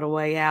bitch all the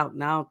way out.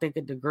 And I don't think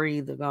a degree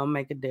is going to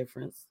make a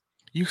difference.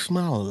 You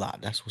smile a lot.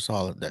 That's what's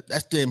all that.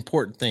 That's the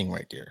important thing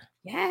right there.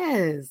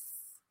 Yes.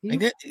 Like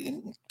that,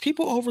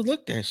 people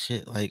overlook that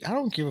shit. Like, I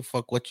don't give a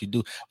fuck what you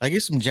do. Like,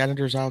 there's some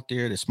janitors out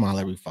there that smile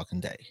every fucking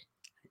day.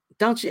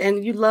 Don't you?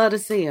 And you love to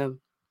see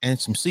them. And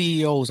some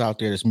CEOs out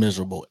there that's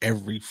miserable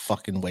every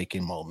fucking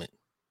waking moment.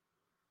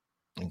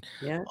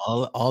 Yeah.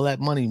 All that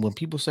money, when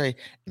people say,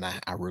 and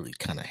I really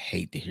kind of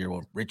hate to hear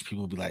when rich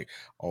people be like,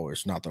 oh,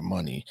 it's not the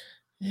money.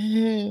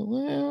 Yeah,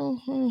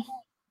 well,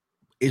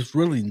 it's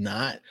really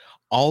not.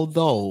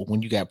 Although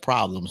when you got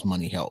problems,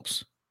 money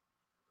helps.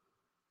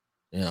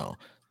 You know,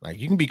 like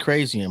you can be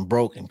crazy and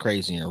broke and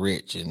crazy and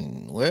rich,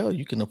 and well,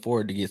 you can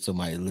afford to get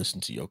somebody to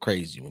listen to your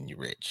crazy when you're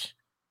rich.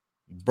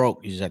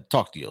 Broke, you just have to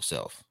talk to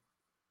yourself.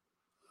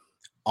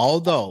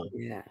 Although,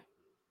 yeah,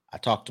 I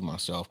talk to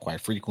myself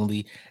quite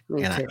frequently,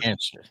 and I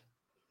answer.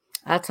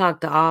 I talk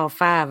to all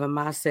 5 of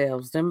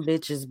myself. Them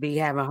bitches be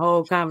having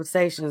whole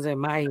conversations in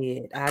my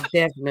head. I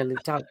definitely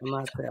talk to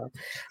myself.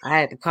 I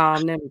had to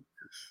calm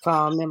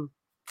them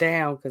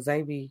down because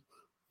they be,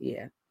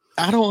 yeah.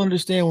 I don't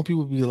understand when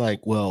people be like,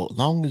 well, as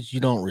long as you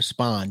don't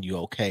respond, you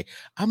okay.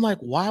 I'm like,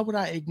 why would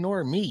I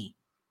ignore me?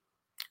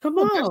 Come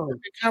on. That's the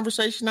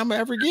conversation I'm gonna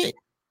ever get.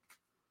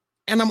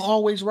 And I'm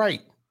always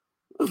right.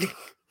 Oh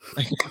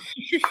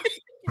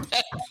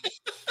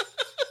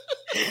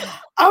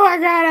my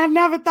God, I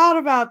never thought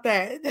about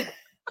that.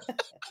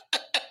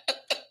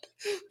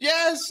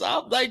 Yes,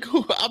 I'm like,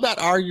 I'm not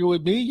arguing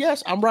with me.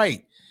 Yes, I'm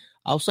right.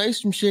 I'll say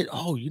some shit.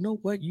 Oh, you know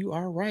what? You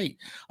are right.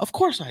 Of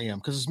course I am,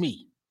 because it's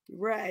me.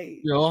 Right.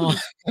 You know?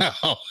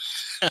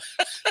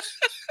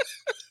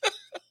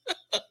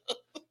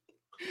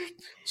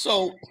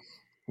 So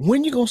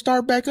when you gonna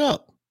start back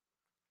up?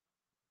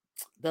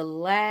 The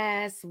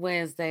last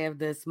Wednesday of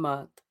this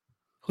month.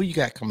 Who you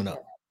got coming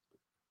up?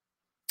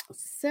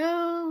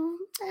 So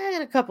I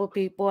had a couple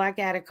people. I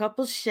got a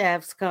couple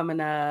chefs coming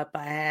up.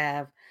 I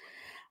have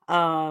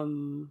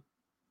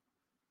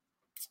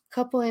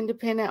couple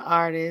independent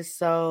artists.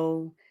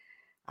 So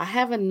I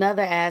have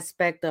another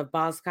aspect of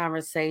Boss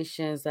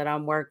Conversations that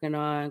I'm working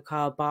on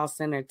called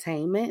Boss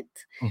Entertainment.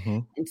 Mm-hmm.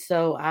 And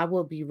so I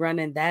will be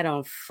running that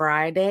on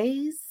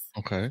Fridays.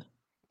 Okay.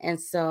 And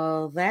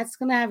so that's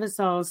going to have its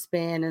own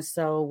spin. And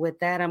so with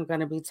that, I'm going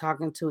to be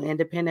talking to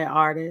independent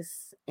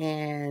artists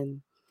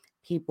and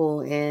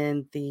people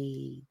in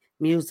the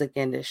music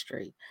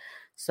industry.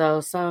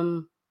 So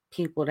some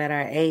people that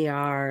are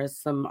ARs,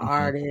 some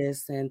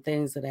artists and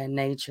things of that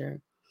nature.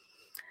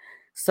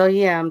 So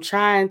yeah, I'm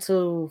trying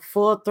to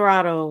full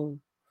throttle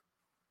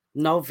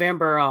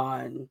November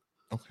on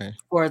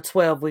for a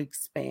 12-week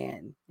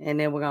span. And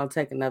then we're going to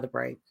take another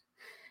break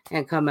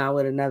and come out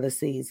with another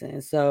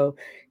season. So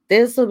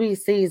this will be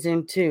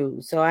season 2.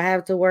 So I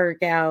have to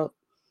work out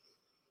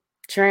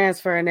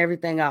transferring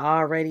everything I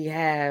already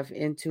have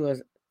into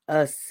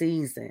a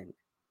season.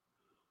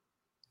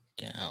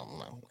 Yeah, I don't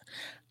know.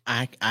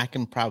 I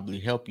can probably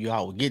help you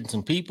out with getting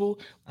some people.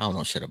 I don't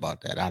know shit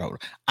about that.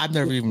 I've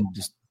never even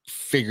just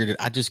figured it.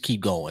 I just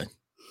keep going.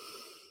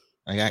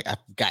 Like I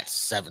got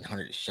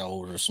 700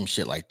 shows or some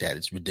shit like that.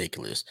 It's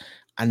ridiculous.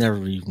 I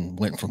never even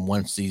went from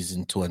one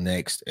season to a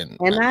next. And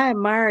I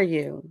admire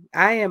you.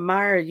 I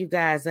admire you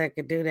guys that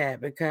could do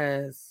that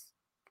because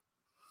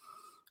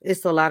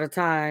it's a lot of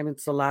time.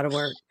 It's a lot of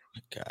work. Oh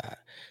my God.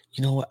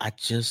 You know what? I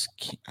just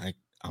can't,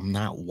 I'm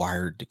not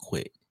wired to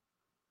quit.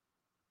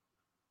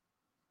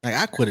 Like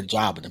I quit a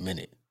job in a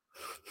minute.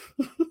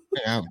 I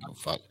don't give a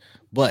fuck.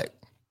 But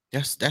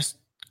that's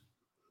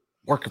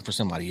working for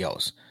somebody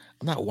else.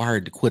 I'm not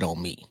wired to quit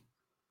on me.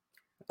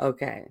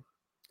 Okay.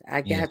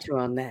 I got you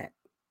on that.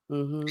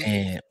 Mm-hmm.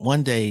 And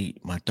one day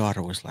my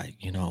daughter was like,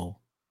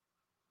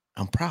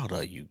 I'm proud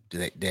of you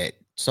that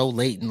so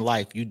late in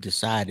life you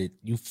decided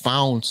you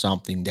found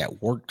something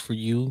that worked for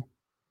you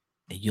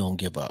and you don't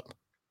give up.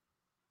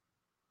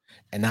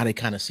 And now they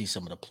kind of see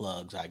some of the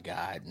plugs I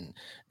got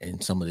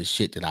and some of the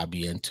shit that I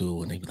be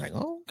into, and they be like,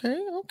 oh,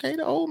 okay,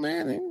 the old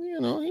man, he's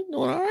doing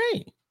all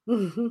right.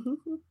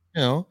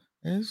 So,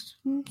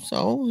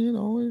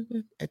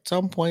 at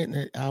some point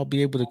I'll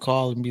be able to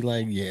call and be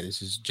like, yeah,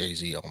 this is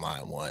Jay-Z on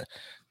line 1.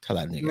 Tell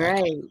that nigga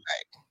I call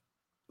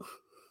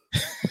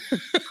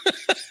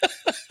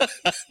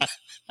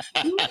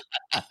back.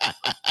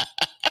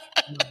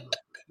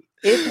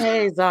 It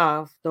pays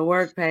off. The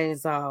work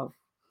pays off.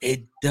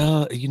 It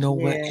does. You know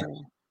what?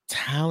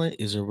 Talent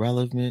is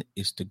irrelevant.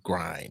 It's the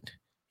grind.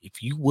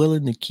 If you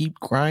willing to keep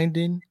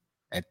grinding,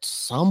 at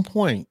some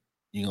point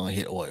you're gonna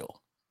hit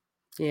oil.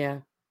 Yeah.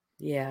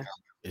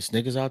 There's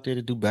niggas out there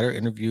to do better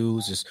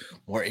interviews. There's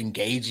more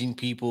engaging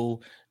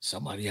people.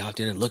 Somebody out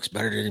there that looks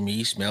better than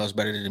me, smells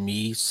better than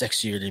me,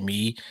 sexier than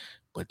me,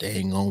 but they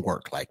ain't gonna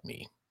work like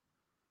me.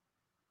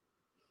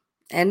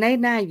 And they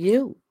not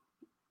you.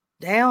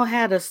 They don't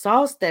have the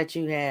sauce that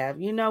you have.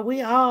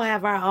 We all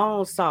have our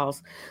own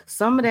sauce.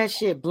 Some of that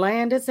shit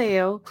bland as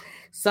hell.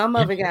 Some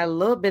of it got a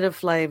little bit of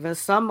flavor.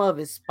 Some of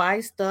it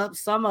spiced up.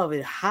 Some of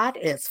it hot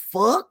as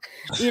fuck.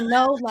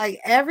 Like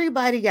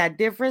everybody got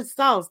different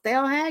sauce. They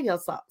don't have your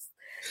sauce.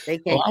 They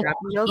can't copy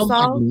your I'm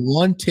sauce. like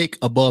one tick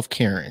above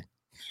Karen.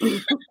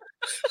 And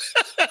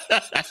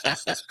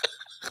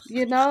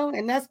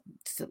that's,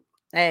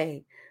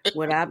 hey,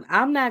 what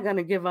I'm not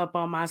gonna give up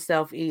on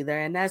myself either.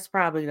 And that's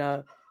probably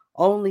the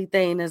only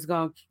thing that's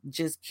gonna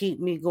just keep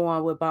me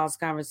going with Boss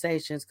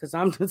Conversations, because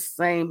I'm the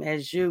same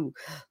as you.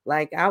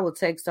 Like, I will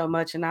take so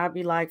much and I'll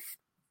be like,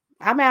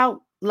 I'm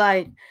out.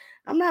 Like,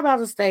 I'm not about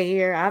to stay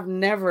here. I've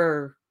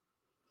never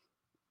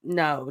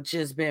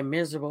just been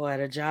miserable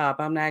at a job.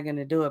 I'm not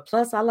gonna do it.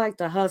 Plus, I like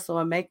to hustle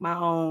and make my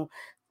own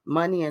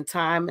money and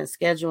time and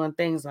schedule and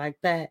things like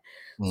that.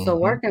 So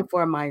working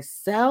for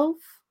myself,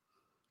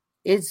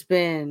 it's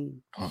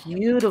been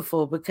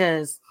beautiful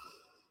because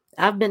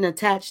I've been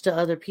attached to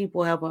other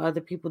people, helping other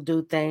people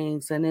do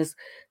things, and it's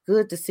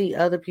good to see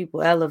other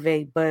people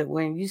elevate. But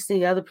when you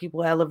see other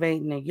people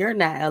elevating and you're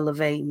not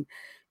elevating,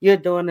 you're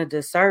doing a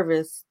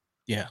disservice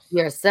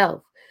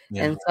yourself.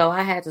 Yeah. And so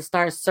I had to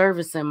start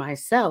servicing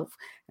myself.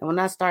 And when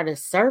I started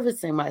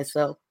servicing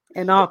myself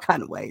in all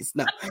kind of ways,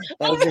 let's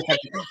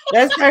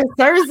start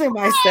servicing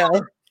myself,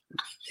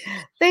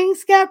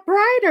 things got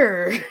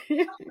brighter.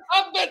 I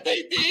bet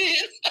they did.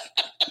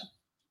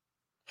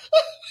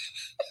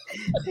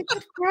 They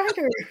got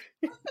brighter.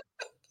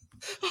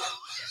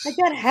 I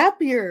got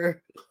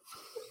happier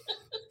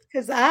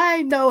because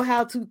I know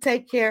how to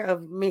take care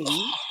of me.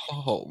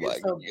 Oh my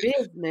God!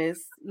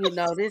 Business,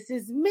 this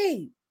is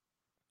me.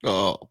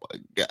 Oh my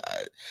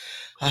God!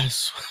 I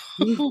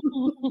swear.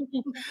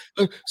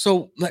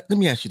 So let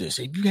me ask you this: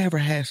 have you ever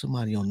had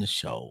somebody on the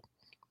show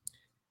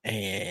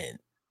and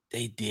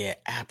they did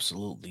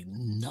absolutely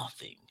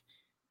nothing?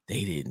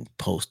 They didn't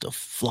post a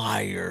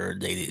flyer.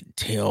 They didn't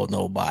tell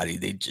nobody.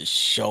 They just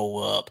show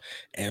up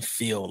and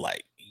feel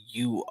like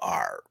you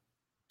are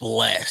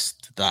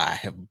blessed that I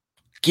have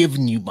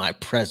given you my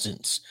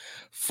presence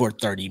for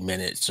 30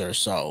 minutes or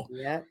so.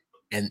 Yeah.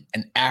 And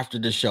after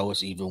the show,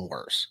 it's even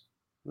worse.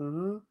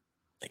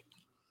 Like,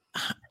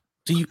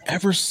 do you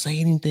ever say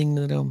anything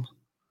to them?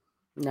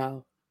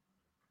 No.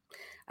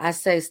 I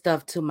say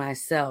stuff to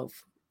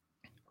myself.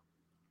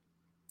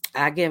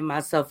 I give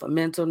myself a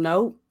mental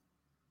note.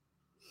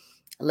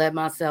 Let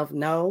myself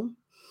know,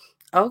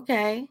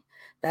 okay,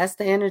 that's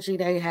the energy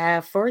they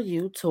have for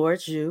you,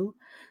 towards you.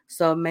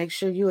 So make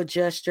sure you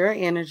adjust your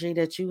energy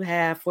that you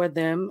have for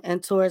them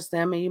and towards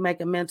them, and you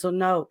make a mental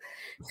note.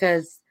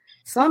 Because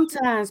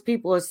sometimes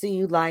people will see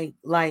you like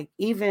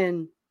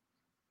even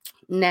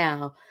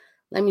now,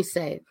 let me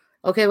say,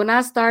 okay, when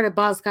I started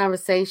Boss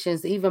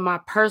Conversations, even my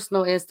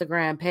personal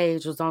Instagram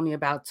page was only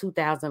about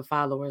 2,000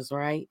 followers,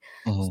 right?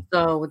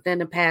 So within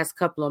the past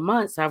couple of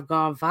months, I've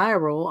gone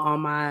viral on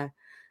my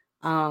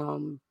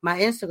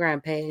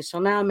Instagram page. So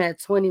now I'm at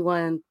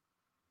 21.6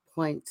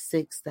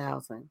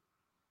 thousand.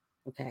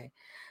 Okay.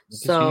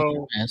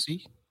 So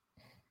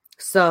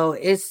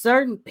it's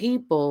certain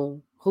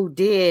people who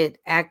did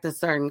act a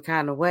certain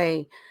kind of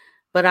way,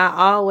 but I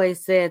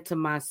always said to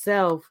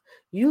myself,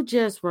 you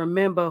just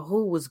remember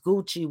who was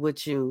Gucci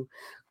with you.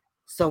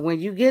 So when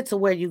you get to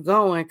where you're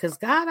going, because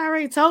God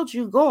already told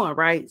you going,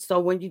 right? So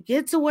when you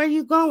get to where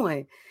you're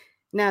going,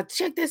 now,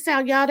 check this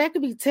out, y'all. That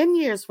could be 10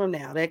 years from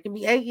now. That could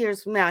be 8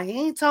 years from now. He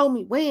ain't told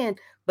me when,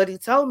 but he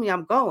told me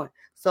I'm going.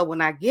 So when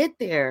I get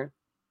there,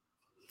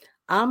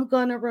 I'm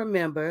going to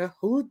remember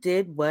who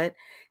did what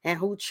and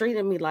who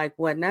treated me like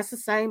what. And that's the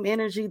same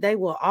energy they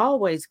will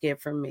always get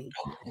from me.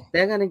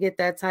 They're going to get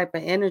that type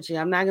of energy.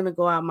 I'm not going to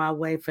go out my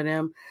way for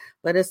them,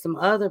 but it's some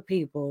other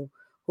people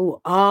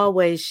who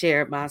always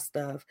shared my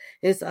stuff.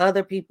 It's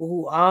other people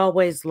who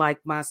always like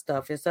my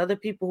stuff. It's other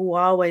people who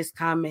always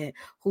comment,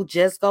 who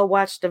just go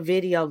watch the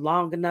video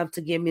long enough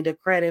to give me the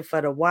credit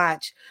for the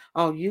watch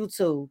on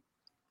YouTube.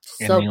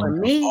 And so for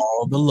me,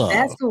 all the love.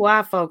 That's who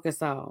I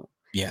focus on.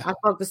 Yeah. I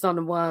focus on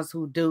the ones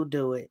who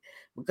do it,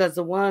 because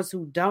the ones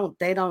who don't,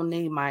 they don't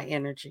need my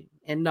energy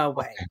in no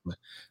way. Okay, but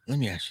let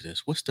me ask you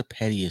this. What's the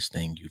pettiest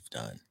thing you've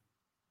done?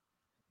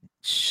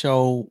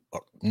 Show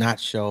or not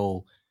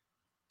show,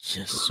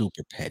 just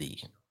super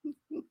petty.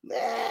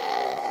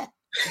 Oh,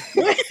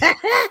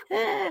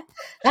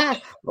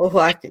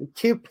 I can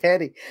keep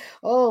petty.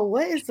 Oh,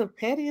 what is the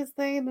pettiest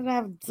thing that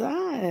I've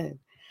done?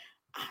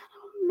 I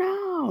don't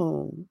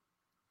know.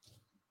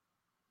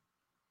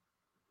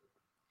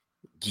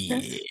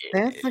 Yeah.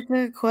 That's a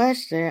good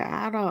question.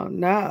 I don't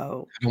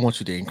know. I don't want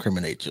you to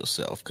incriminate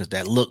yourself, because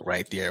that look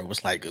right there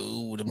was like,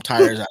 ooh, them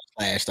tires I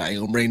slashed. I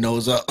ain't gonna bring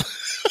those up.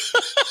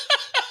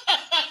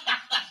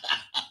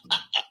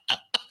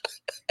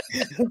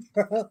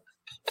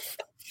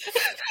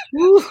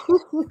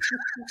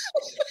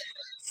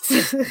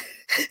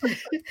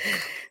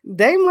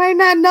 They might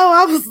not know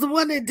I was the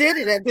one that did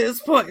it at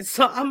this point,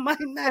 so I might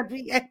not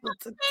be able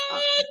to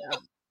talk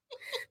about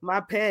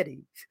my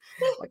petty.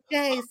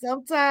 Okay,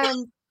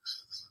 sometimes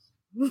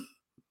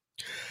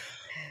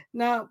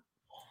no,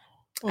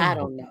 I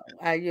don't know.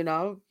 I don't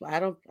know. I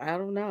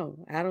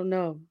don't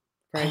know.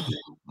 Right.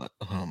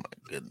 Oh my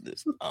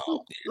goodness.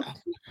 Oh yeah.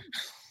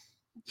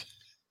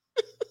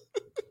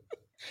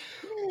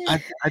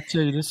 I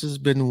tell you, this has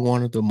been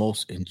one of the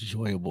most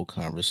enjoyable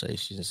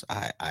conversations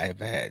I've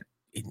had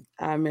in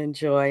I'm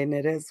enjoying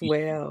it as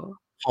well.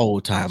 whole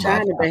I'm time.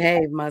 trying to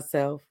behave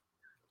myself.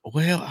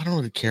 Well, I don't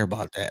really care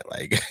about that.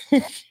 Like,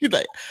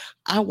 like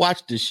I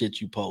watch the shit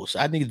you post.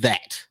 I need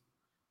that,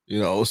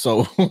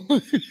 So,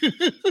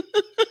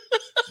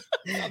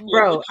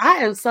 Bro, I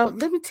am so.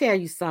 Let me tell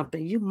you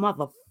something, you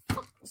motherfuckers.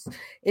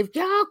 If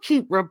y'all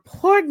keep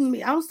reporting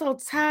me, I'm so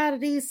tired of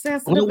these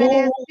sensitive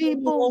ass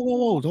people.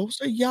 whoa! Don't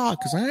say y'all,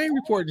 because I ain't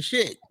reporting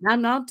shit.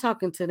 I'm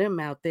talking to them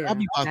out there. I'll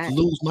be about to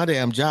lose my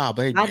damn job.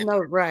 I know,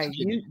 right?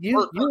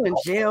 You in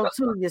jail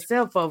too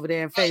yourself over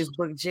there in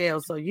Facebook jail,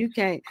 so you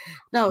can't.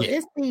 No,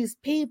 it's these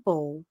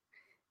people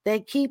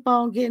that keep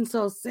on getting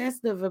so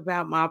sensitive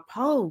about my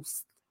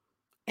posts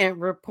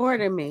and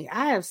reporting me.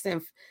 I have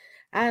sent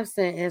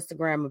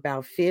Instagram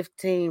about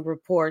 15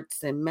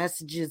 reports and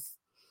messages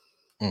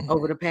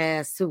over the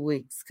past 2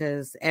 weeks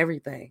because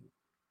everything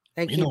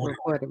they keep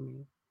reporting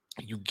me.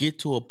 You get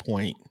to a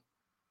point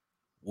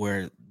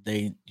where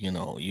they,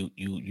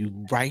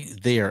 you right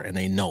there and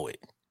they know it.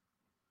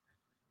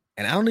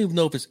 And I don't even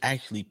know if it's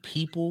actually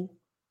people.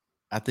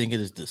 I think it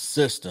is the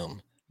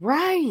system.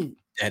 Right.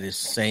 That is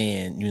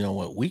saying, you know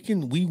what, we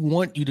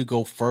want you to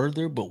go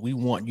further, but we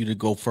want you to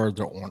go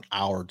further on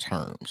our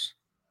terms.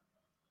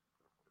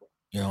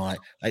 Like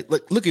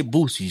look at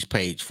Boosie's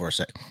page for a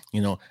second,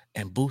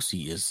 and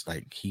Boosie is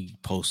like, he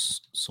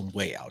posts some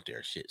way out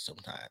there shit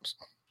sometimes.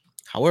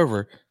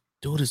 However,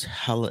 dude is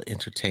hella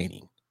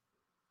entertaining.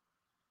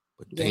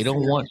 But they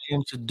don't want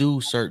him to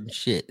do certain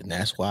shit. And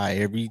that's why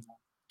every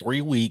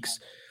 3 weeks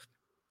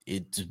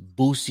it's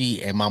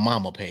Boosie and my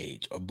mama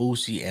page, or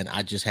Boosie and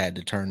I just had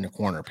to turn the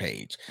corner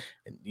page.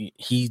 And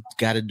he's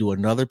got to do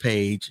another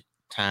page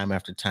time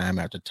after time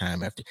after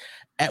time after.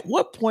 At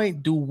what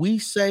point do we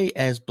say,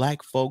 as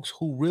Black folks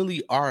who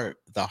really are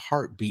the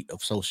heartbeat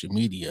of social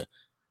media,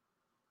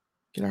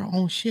 get our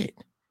own shit?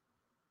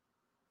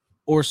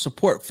 Or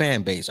support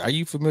fan base? Are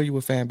you familiar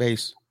with fan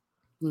base?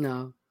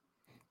 No.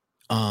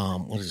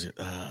 What is it?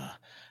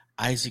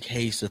 Isaac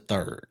Hayes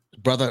III,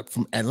 brother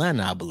from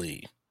Atlanta, I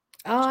believe.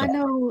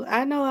 Oh,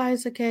 I know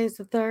Isaac Hayes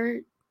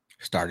III.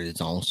 Started his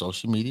own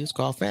social media. It's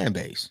called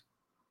Fanbase.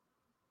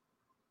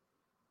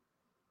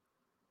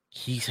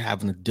 He's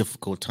having a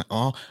difficult time.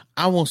 Oh,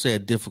 I won't say a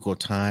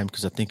difficult time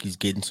because I think he's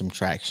getting some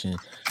traction.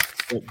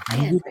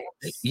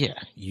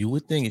 You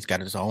would think he's got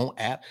his own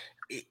app.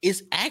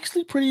 It's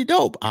actually pretty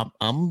dope.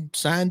 I'm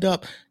signed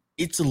up.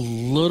 It's a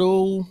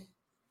little,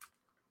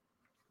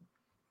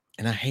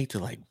 and I hate to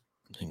like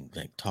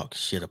talk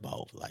shit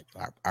about like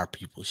our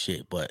people's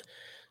shit, but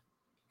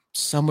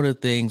some of the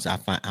things I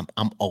find,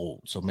 I'm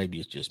old, so maybe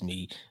it's just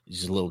me.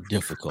 It's a little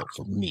difficult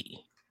for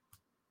me,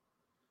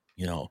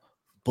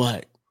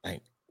 But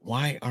like,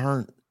 why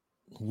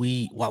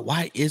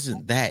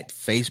isn't that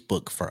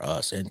Facebook for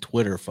us and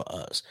Twitter for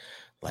us?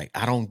 Like,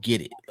 I don't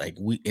get it. Like,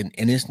 and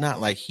it's not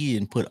like he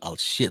didn't put a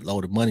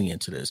shitload of money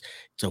into this.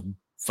 It's a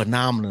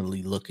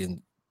phenomenally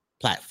looking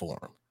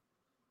platform.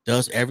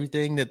 Does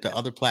everything that the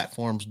other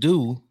platforms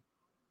do.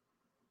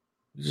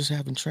 We just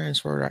haven't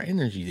transferred our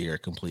energy there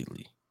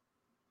completely.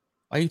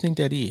 Why do you think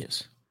that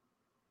is?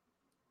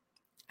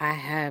 I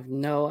have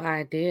no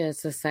idea.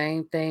 It's the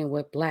same thing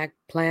with Black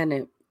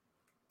Planet.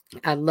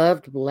 I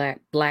loved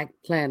Black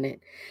Planet.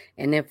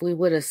 And if we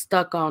would have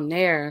stuck on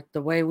there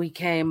the way we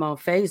came on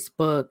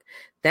Facebook,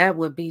 that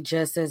would be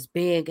just as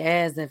big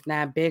as, if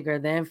not bigger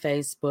than,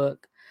 Facebook.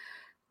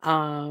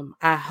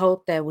 I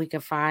hope that we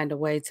can find a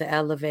way to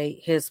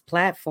elevate his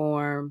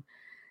platform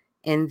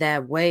in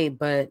that way.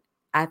 But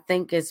I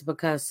think it's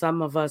because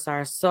some of us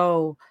are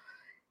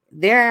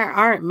there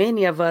aren't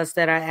many of us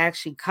that are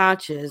actually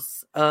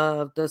conscious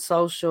of the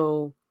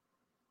social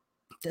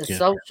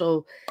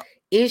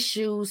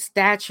issues,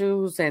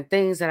 statutes, and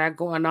things that are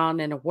going on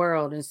in the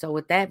world. And so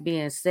with that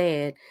being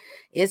said,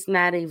 it's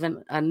not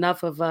even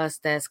enough of us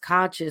that's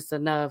conscious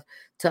enough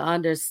to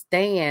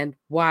understand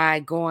why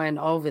going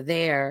over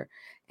there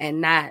and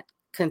not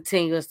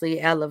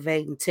continuously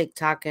elevating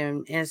TikTok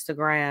and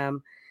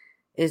Instagram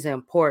is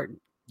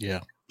important. Yeah.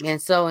 And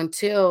so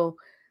until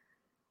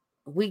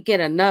we get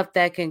enough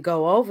that can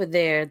go over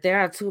there, there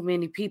are too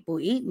many people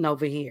eating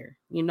over here.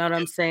 You know what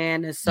I'm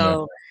saying? And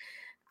so,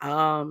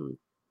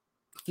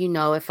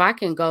 if I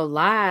can go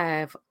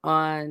live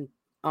on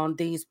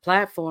these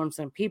platforms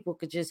and people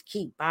could just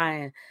keep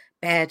buying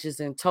badges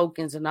and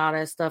tokens and all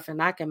that stuff,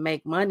 and I can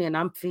make money and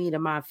I'm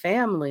feeding my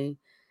family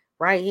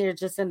right here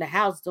just in the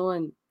house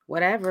doing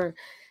whatever.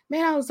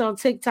 Man, I was on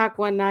TikTok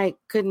one night,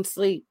 couldn't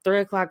sleep,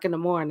 3:00 in the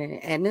morning,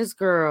 and this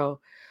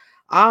girl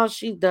All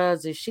she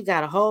does is she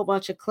got a whole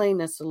bunch of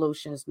cleaning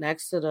solutions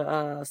next to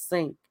the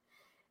sink,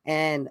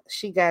 and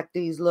she got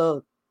these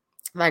little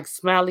like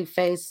smiley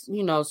face,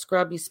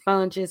 scrubby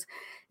sponges,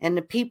 and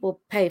the people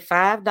pay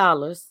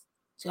 $5.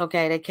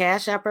 Okay, they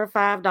cash up her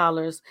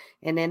 $5,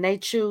 and then they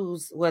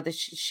choose whether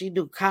she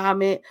do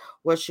Comet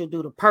or she'll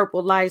do the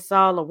purple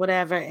Lysol or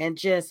whatever, and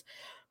just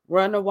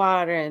run the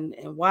water and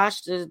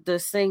wash the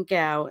sink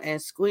out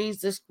and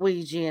squeeze the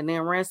squeegee and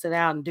then rinse it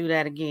out and do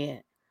that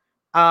again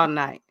all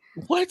night.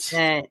 What?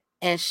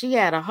 And she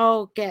had a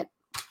whole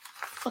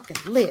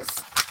fucking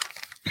list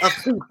of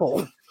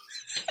people.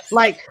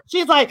 Like,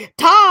 she's like,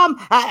 Tom,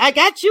 I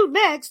got you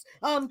next.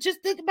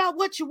 Just think about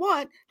what you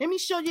want. Let me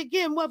show you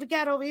again what we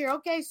got over here.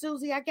 Okay,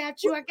 Susie, I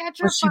got you. I got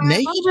your Was she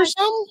naked or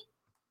something?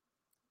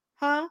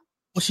 Huh?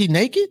 Was she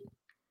naked?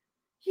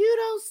 You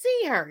don't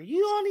see her.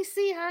 You only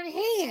see her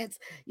hands.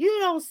 You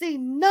don't see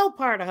no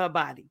part of her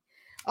body.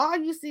 All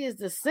you see is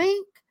the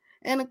sink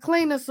and the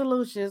cleaner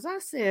solutions. I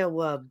said,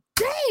 well,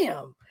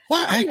 damn.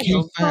 Why I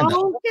can't find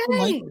out?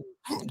 Like,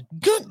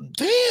 good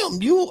damn,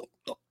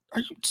 are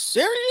you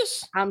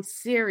serious? I'm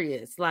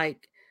serious.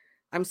 Like,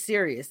 I'm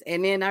serious.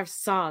 And then I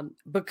saw,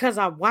 because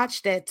I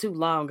watched that too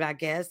long, I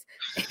guess.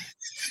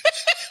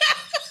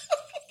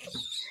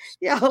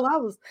 Yo,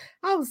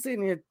 I was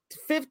sitting here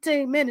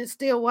 15 minutes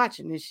still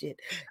watching this shit.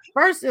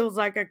 First, it was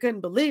like I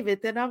couldn't believe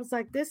it. Then I was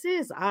like, this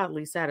is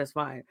oddly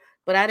satisfying.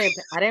 But I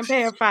didn't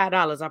pay her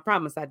 $5. I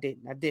promise I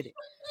didn't. I did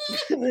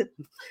it.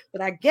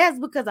 But I guess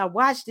because I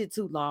watched it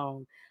too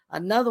long,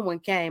 another one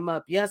came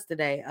up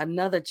yesterday,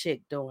 another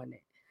chick doing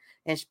it.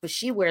 But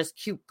she wears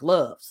cute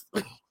gloves.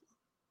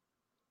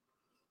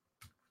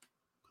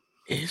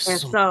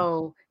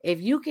 So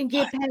if you can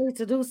get paid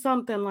to do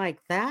something like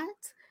that,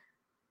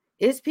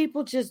 it's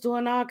people just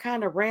doing all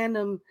kind of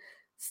random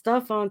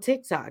stuff on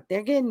TikTok.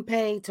 They're getting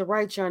paid to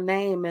write your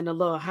name in a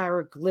little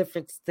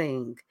hieroglyphics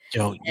thing.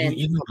 Yo,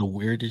 you know the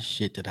weirdest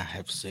shit that I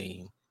have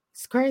seen?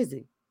 It's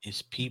crazy.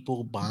 Is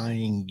people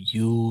buying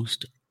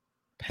used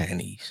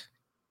panties.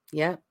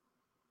 Yep.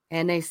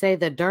 And they say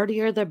the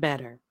dirtier the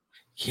better.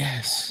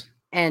 Yes.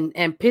 And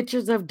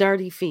pictures of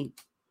dirty feet.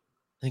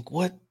 Like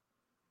what?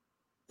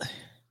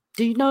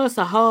 Do you know it's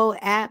a whole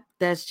app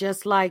that's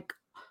just like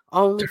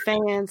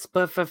OnlyFans,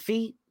 but for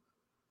feet?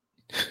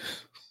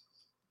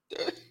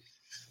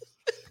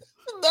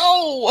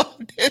 No.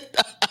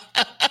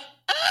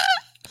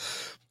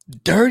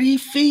 Dirty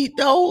feet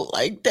though?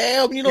 Like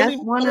damn, you know. That's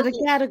one of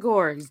the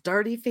categories,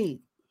 dirty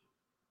feet.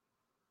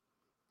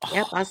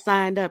 Yep, I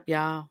signed up,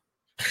 y'all.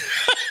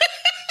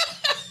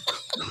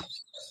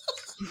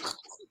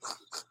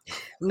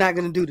 I'm not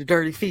gonna do the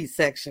dirty feet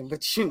section,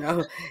 but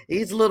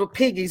these little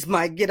piggies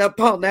might get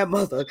up on that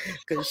mother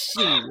because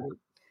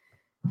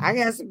I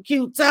got some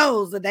cute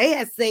toes, and they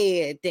had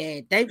said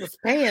that they was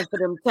paying for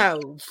them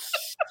toes.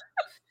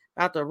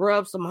 About to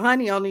rub some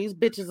honey on these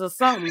bitches or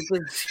something.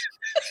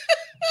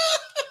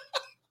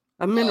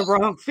 I'm in the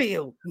wrong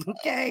field.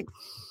 Okay.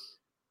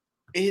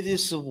 It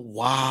is some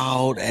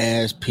wild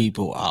ass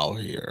people out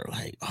here.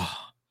 Like,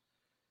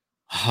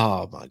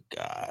 oh my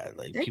God.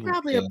 Like they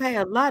probably would pay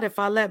a lot if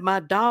I let my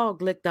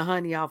dog lick the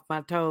honey off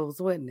my toes,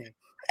 wouldn't it?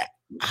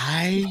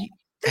 I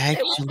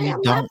actually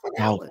don't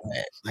know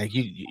that. Like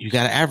you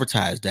got to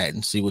advertise that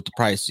and see what the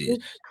price is.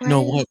 You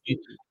know what?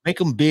 Make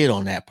them bid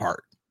on that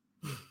part.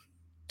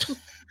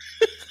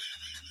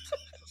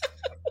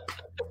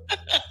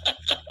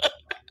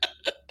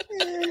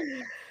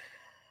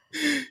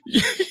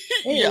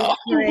 It's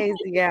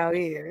crazy out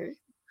here.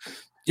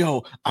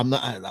 Yo,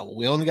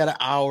 we only got an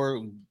hour.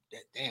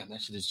 Damn,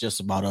 that shit is just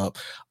about up.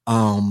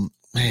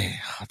 Man,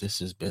 this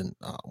has been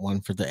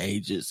one for the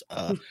ages.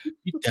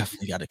 You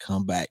definitely got to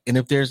come back. And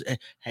if there's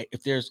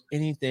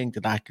anything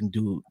that I can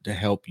do to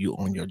help you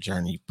on your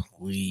journey,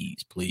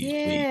 please.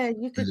 Yeah,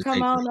 you could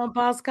come on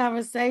Boss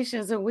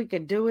Conversations and we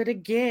could do it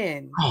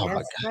again. Oh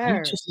yes, my God.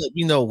 You just let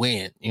me know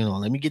when.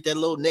 Let me get that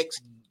little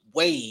next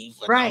wave.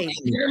 Right.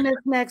 In this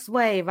next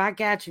wave. I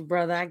got you,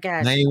 brother. I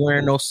got you. I ain't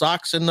wearing no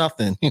socks or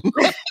nothing.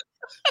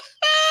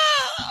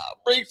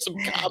 Bring some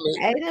comments.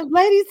 Hey, them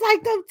ladies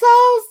like them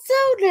toes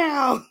too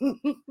now.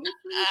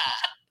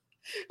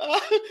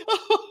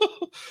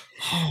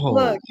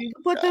 Look, you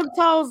can put them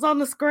toes on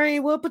the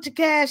screen. We'll put your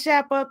Cash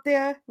App up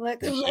there. Let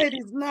them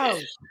ladies know.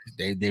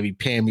 They be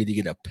paying me to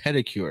get a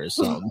pedicure or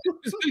something.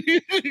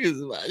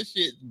 My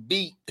shit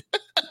beat.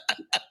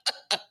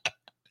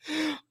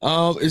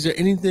 Is there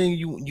anything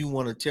you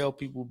want to tell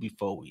people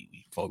before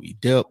we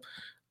dip?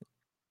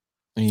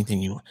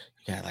 Anything you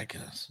got like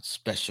a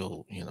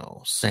special,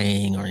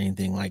 saying or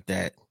anything like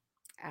that?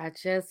 I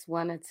just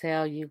want to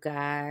tell you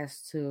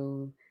guys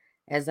to,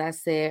 as I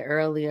said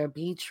earlier,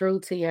 be true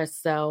to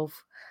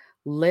yourself,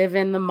 live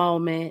in the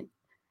moment,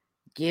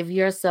 give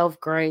yourself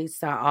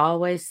grace. I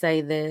always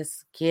say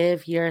this,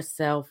 give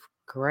yourself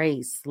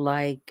grace.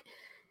 Like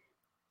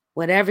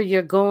whatever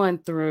you're going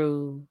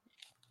through,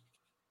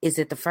 is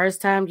it the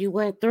first time you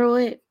went through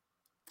it?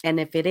 And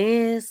if it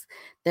is,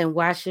 then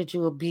why should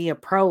you be a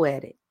pro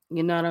at it?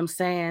 You know what I'm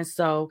saying?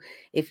 So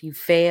if you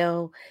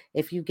fail,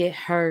 if you get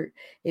hurt,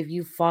 if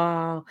you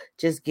fall,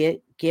 just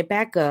get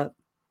back up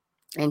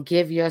and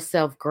give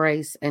yourself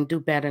grace and do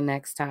better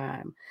next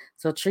time.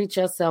 So treat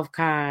yourself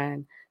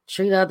kind,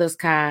 treat others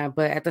kind,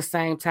 but at the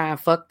same time,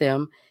 fuck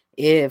them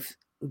if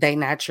they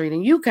not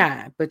treating you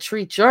kind, but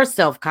treat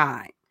yourself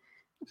kind.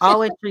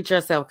 Always treat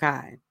yourself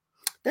kind.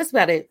 That's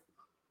about it.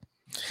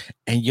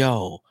 And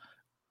yo,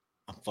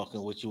 I'm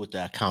fucking with you with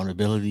the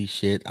accountability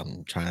shit.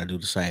 I'm trying to do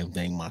the same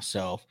thing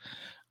myself.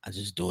 I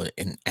just do it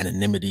in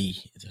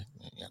anonymity.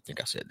 I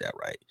think I said that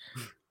right.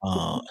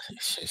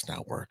 It's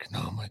not working.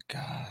 Oh my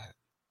God.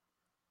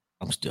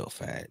 I'm still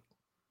fat.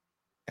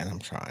 And I'm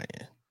trying.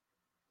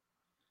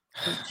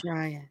 Keep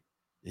trying.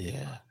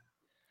 Yeah.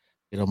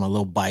 Get on my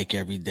little bike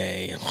every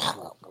day.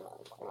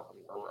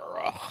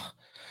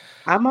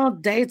 I'm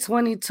on day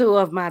 22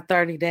 of my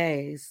 30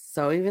 days.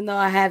 So even though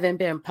I haven't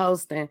been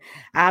posting,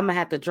 I'm going to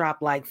have to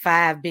drop like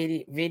 5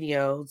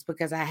 videos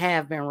because I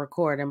have been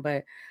recording.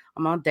 But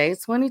I'm on day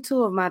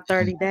 22 of my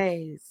 30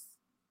 days.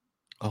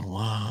 Oh,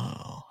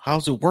 wow.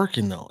 How's it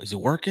working, though? Is it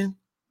working?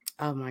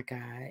 Oh, my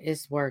God.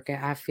 It's working.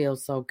 I feel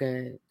so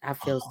good. I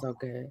feel so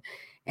good.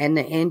 And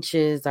the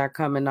inches are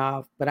coming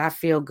off, but I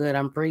feel good.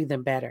 I'm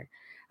breathing better.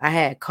 I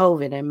had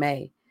COVID in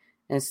May.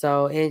 And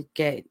so it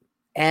get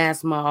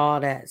asthma, all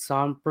that. So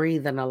I'm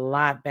breathing a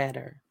lot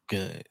better.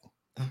 Good.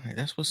 All right.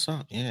 That's what's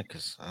up. Yeah,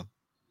 because I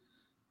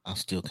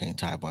still can't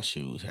tie my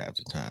shoes half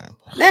the time.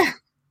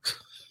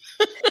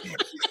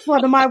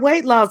 One of my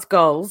weight loss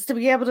goals to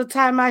be able to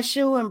tie my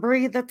shoe and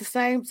breathe at the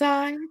same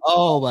time.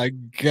 Oh my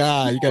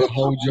God. You gotta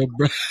hold your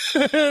breath.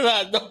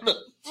 I know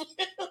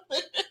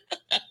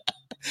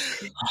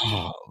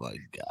oh my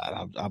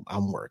God.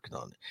 I'm working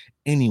on it.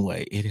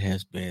 Anyway, it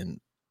has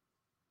been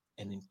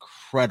an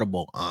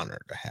incredible honor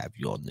to have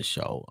you on the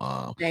show.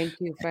 Thank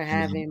you for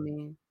having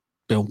me.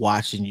 Been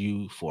watching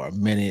you for a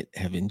minute,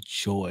 have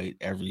enjoyed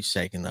every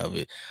second of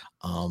it.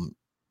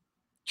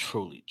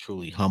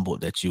 Truly humbled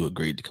that you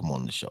agreed to come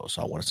on the show.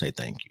 So I want to say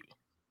thank you.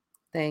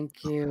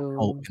 Thank you.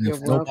 Oh, and if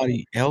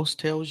nobody else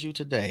tells you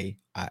today,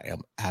 I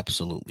am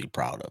absolutely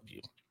proud of you.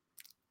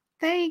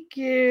 Thank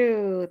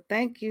you.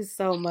 Thank you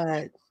so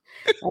much.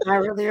 And I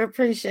really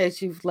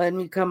appreciate you letting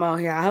me come on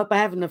here. I hope I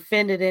haven't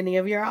offended any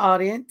of your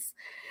audience.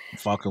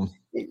 Fuck them.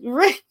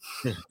 Right.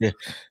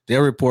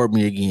 They'll report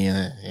me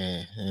again.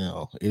 You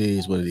know, it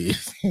is what it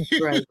is.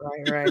 Right.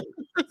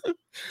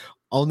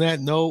 On that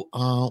note,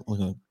 we're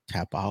gonna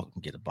tap out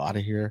and get up out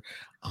of here.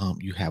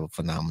 You have a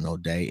phenomenal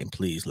day, and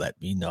please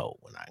let me know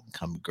when I can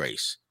come to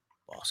grace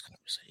Boss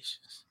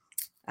Conversations.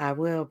 I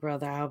will,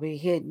 brother. I'll be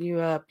hitting you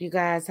up. You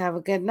guys have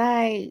a good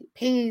night.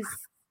 Peace.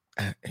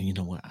 And you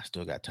know what? I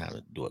still got time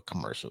to do a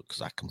commercial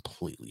because I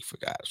completely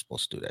forgot I was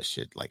supposed to do that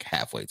shit like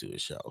halfway through the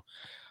show.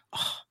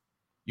 Oh,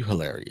 you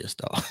hilarious,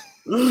 though.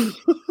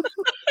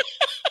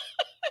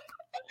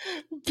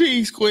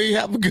 Peace, Queen.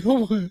 Have a good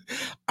one.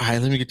 All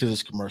right, let me get to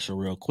this commercial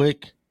real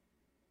quick.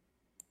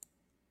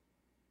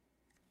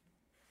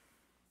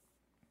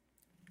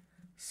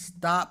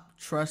 Stop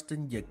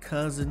trusting your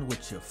cousin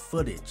with your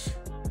footage.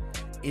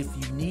 If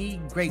you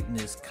need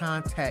greatness,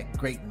 contact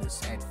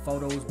greatness at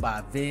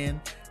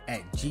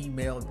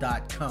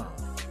photosbyven@gmail.com.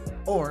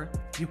 Or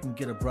you can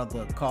get a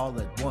brother a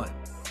call at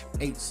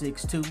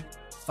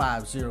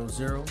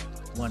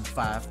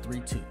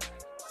 1-862-500-1532.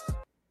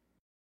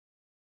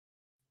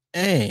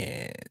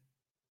 And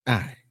all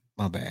right,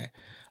 my bad.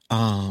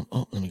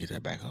 Let me get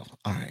that back off.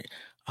 All right.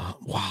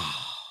 Wow.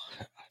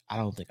 I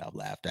don't think I've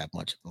laughed that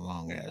much in a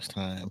long ass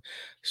time.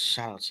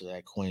 Shout out to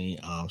that queen.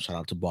 Shout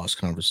out to Boss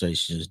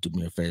Conversations. Do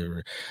me a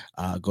favor.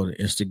 Go to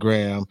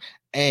Instagram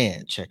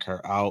and check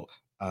her out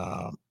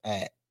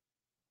at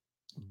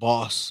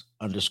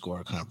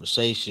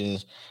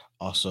Boss_Conversations.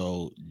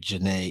 Also,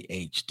 Janeah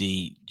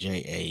HD,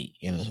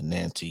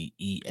 Nancy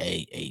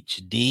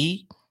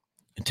EAHD.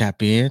 And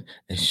tap in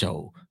and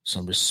show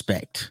some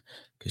respect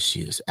because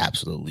she has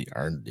absolutely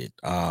earned it.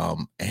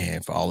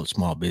 And for all the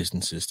small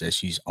businesses that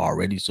she's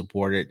already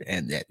supported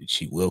and that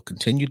she will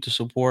continue to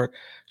support,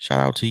 shout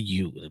out to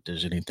you. If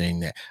there's anything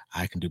that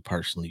I can do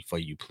personally for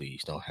you,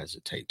 please don't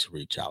hesitate to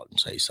reach out and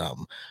say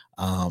something.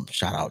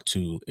 Shout out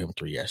to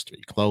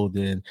M3S3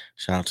 Clothing.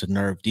 Shout out to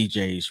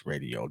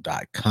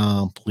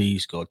NerveDJsRadio.com.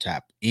 Please go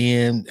tap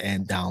in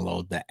and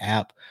download the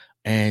app.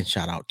 And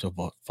shout out to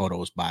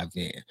Photos by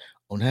Ven.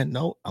 On that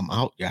note, I'm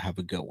out. Y'all have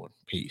a good one.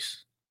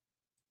 Peace.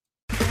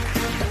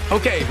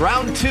 Okay,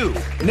 round 2.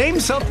 Name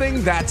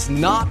something that's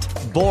not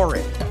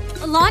boring.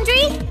 A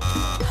laundry?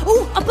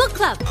 Ooh, a book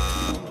club.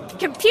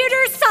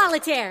 Computer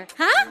solitaire,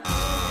 huh?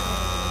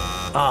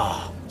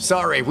 Ah,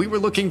 sorry, we were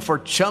looking for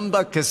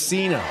Chumba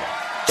Casino.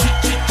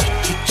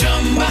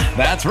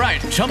 That's right,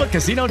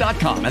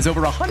 ChumbaCasino.com has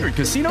over 100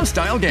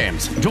 casino-style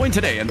games. Join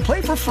today and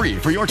play for free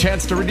for your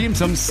chance to redeem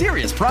some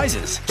serious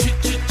prizes.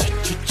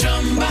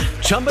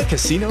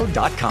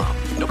 ChumbaCasino.com.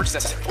 No purchase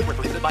necessary. Void where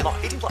prohibited by law.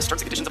 18+ terms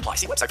and conditions apply.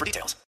 See website for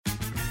details.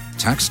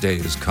 Tax day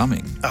is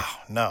coming. Oh,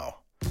 no.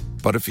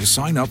 But if you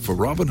sign up for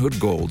Robinhood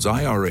Gold's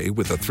IRA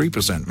with a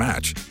 3%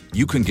 match,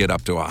 you can get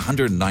up to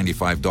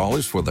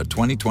 $195 for the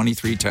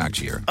 2023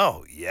 tax year.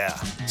 Oh, yeah.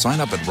 Sign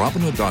up at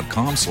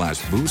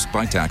Robinhood.com/boost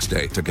by tax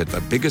day to get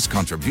the biggest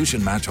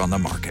contribution match on the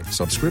market.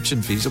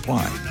 Subscription fees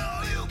apply.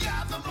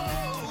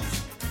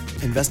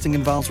 Investing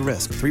involves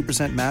risk.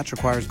 3% match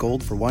requires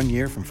gold for 1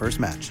 year from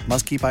first match.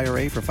 Must keep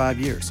IRA for 5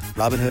 years.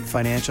 Robinhood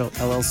Financial,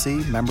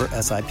 LLC, member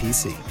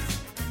SIPC.